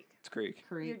 It's creek. It's creek.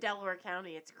 You're Creek. Delaware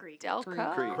County. It's creek. Delco.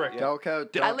 Creek. Correct. Yeah.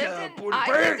 Delco. I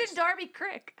lived in Darby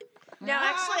Creek. No,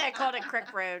 actually, I called it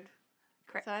Crick Road.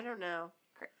 Crick. So I don't know.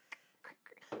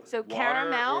 So Water, or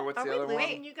caramel. what's Are the we other one?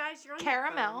 losing you guys? You're on your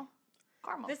Caramel. phone.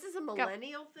 Caramel. This is a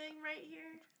millennial thing right here.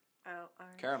 Oh, all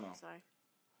right. Caramel. Sorry.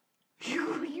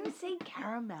 You say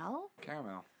caramel?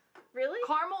 Caramel. Really?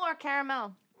 Caramel or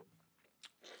caramel?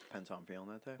 Depends how I'm feeling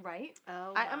that day. Right.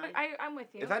 Oh, I'm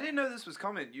with you. If I didn't know this was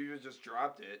coming, you would just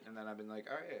dropped it, and then I've been like,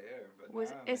 oh yeah. But Was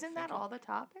now I'm, like, isn't that thinking. all the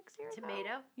topics here? though?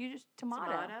 Tomato. You just tomato.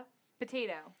 Tomato.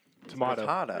 Potato. Tomato.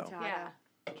 Potato. Potato. Yeah.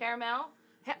 Caramel.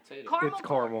 Potato. Caramel. It's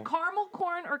caramel. Corn. Caramel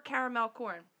corn or caramel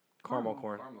corn? Caramel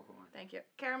corn. Caramel corn. Thank you.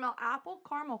 Caramel apple.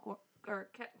 Caramel corn. Or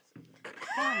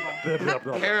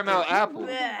Caramel apple.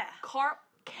 Blech.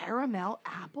 Caramel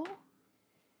apple?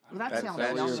 Well, that That- sounds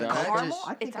that yummy. was Caramel? just-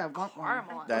 I think It's I a want one.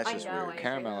 caramel. That's I just know, weird. I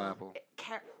Caramel know. apple. We're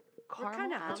kinda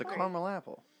Caramel It's a apple. caramel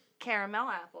apple. Caramel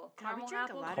apple. God, we Caramel drink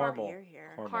apple. a lot Caramel. of beer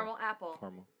here. Caramel. Caramel apple.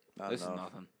 Caramel. Not This is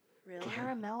enough. nothing. Really?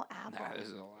 Caramel apple. Nah, this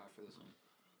is a lot for this one.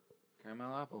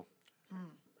 Caramel apple.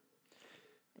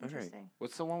 Interesting.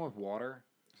 What's the one with water?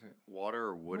 Is it Water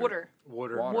or wood? Water.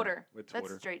 Water. Water. Water. It's That's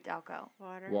water. straight Dalco.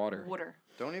 Water. water? Water.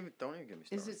 Don't even get me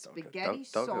started. Is it Don't go- spaghetti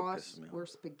don't go sauce pisses me off. or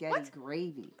spaghetti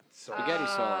gravy? Spaghetti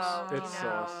sauce. It's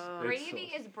sauce. It's Gravy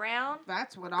sauce. is brown.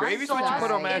 That's what I Gravy's say. what you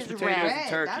put on Sauce mashed is potatoes red. and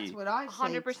turkey. That's what I say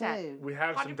 100%. too. We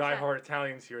have some 100%. diehard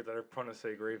Italians here that are going to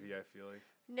say gravy, I feel like.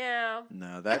 No.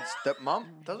 No, that's that. Mom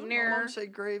doesn't my Ner. mom say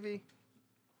gravy?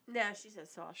 No, she says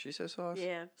sauce. She says sauce.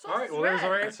 Yeah. All right, well, there's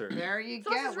our answer. There you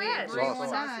Sauce go. is We red. agree Sauce. on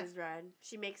Sauce that. is red.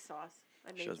 She makes sauce.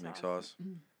 I She does make sauce.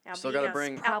 sauce. Still gotta Albina.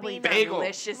 bring- Probably Albina. Bagel.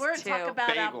 delicious We're too. gonna talk about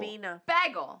Bagel. Albina.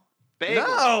 Bagel. Bagel.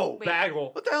 No. Wait.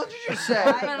 Bagel. What the hell did you say?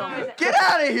 No, no, no, no. Get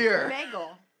out of here.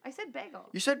 Bagel. I said bagel.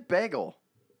 You said bagel.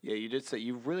 Yeah, you did say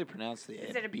you really pronounced the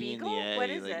Is it a B and the beagle? A. What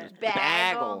is like it? was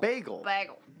Bagel. Bagel.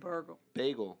 Bagel. Burgle.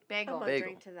 Bagel. I'm Bagel. gonna Bagel.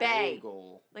 drink to that. Bay.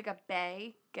 Bagel. Like a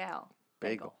bagel.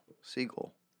 Bagel.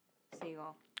 Seagull.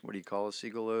 Seagull. What do you call a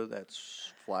seagull though? That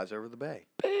flies over the bay.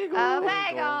 A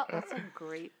bagel. That's a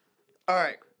great. All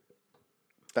right.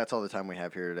 That's all the time we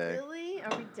have here today. Really?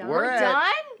 Are we done? We're at- Done?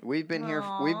 We've been here.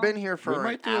 Aw. We've been here We for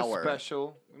might an do hour. a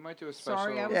special. We might do a special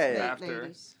Sorry, I was Yeah, late, yeah. after.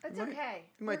 ladies. That's Might- okay.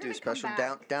 We might do a gonna come special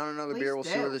back. down another Please beer. We'll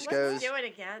see where do. this Let's goes. do it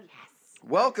again.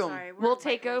 Welcome. Sorry, we're We'll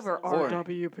take inviting over ourselves. Or-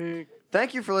 RWP.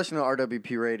 Thank you for listening to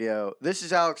RWP Radio. This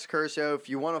is Alex Curso. If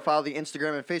you want to follow the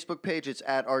Instagram and Facebook page, it's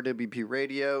at RWP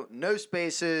Radio. No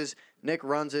spaces. Nick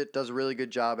runs it, does a really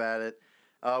good job at it.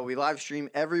 We live stream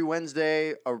every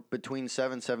Wednesday between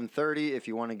 7:30 if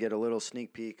you want to get a little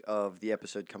sneak peek of the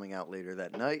episode coming out later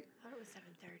that night. I thought it was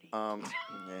 7:30.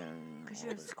 Yeah. Because you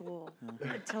have school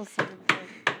until 7:30.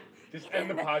 Just end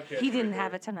the podcast. He didn't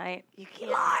have it tonight. You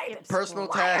can't skip Personal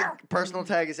school. personal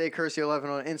tag is acursey11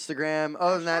 on Instagram.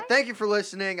 Other than that, thank you for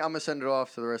listening. I'm gonna send it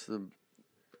off to the rest of the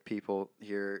people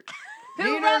here.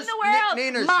 Who run the world?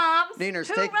 Nieners, Moms. Nieners,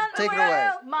 Who take run the it away.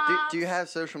 world? Do Moms. you have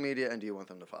social media and do you want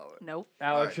them to follow it? Nope.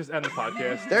 Alex, Alright. just end the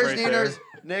podcast. There's right Nieners.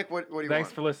 there. Nick, what do you Thanks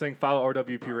want? for listening. Follow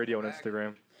RWP Radio on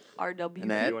Instagram. RW.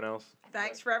 And Ed? Anyone else?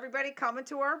 Thanks for everybody coming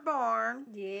to our barn.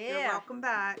 You're Yeah. welcome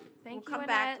back. Thank We'll you, come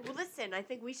back. Annette. Well, listen, I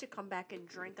think we should come back and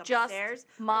drink Just upstairs.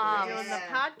 moms. We're doing the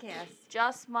Yeah. podcast.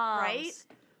 Just moms. Right?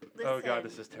 Listen. Oh god,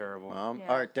 this is terrible. Yeah.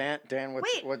 All right, Dan, what's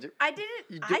Wait, what's I didn't.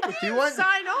 You I do- didn't do you want-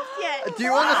 sign off yet. do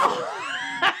you want to? Oh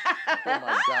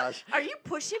my gosh. Are you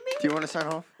pushing me? Do you want to sign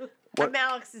off? What? I'm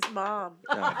Alex's mom.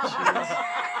 Oh, jeez.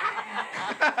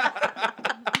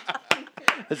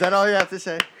 Is that all you have to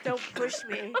say? Don't push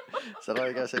me. Is that all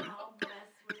you gotta say?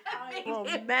 We'll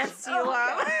mess you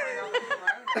up.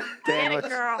 Dan, Get it,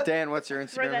 girl. what's your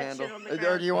Throw Instagram that handle? shit on the Or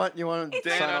ground. do you want to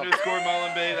Dan sign off?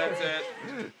 _Mullen Bay. That's it.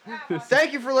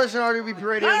 Thank you for listening to RWP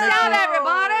Radio. Peace Make out, sure-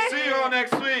 everybody. See you all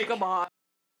next week. Come on.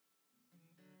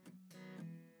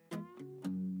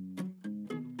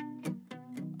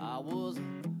 I was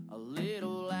a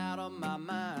little out of my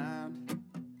mind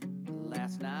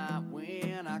last night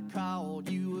when I called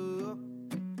you up.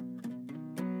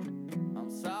 I'm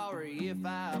sorry if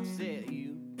I upset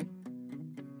you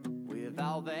with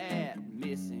all that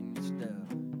missing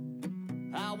stuff.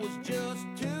 I was just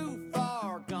too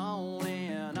far gone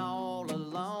and all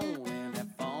alone when that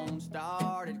phone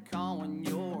started calling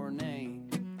your name.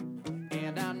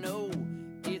 And I know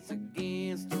it's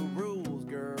against the rules,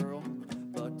 girl,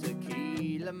 but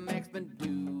tequila makes me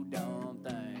do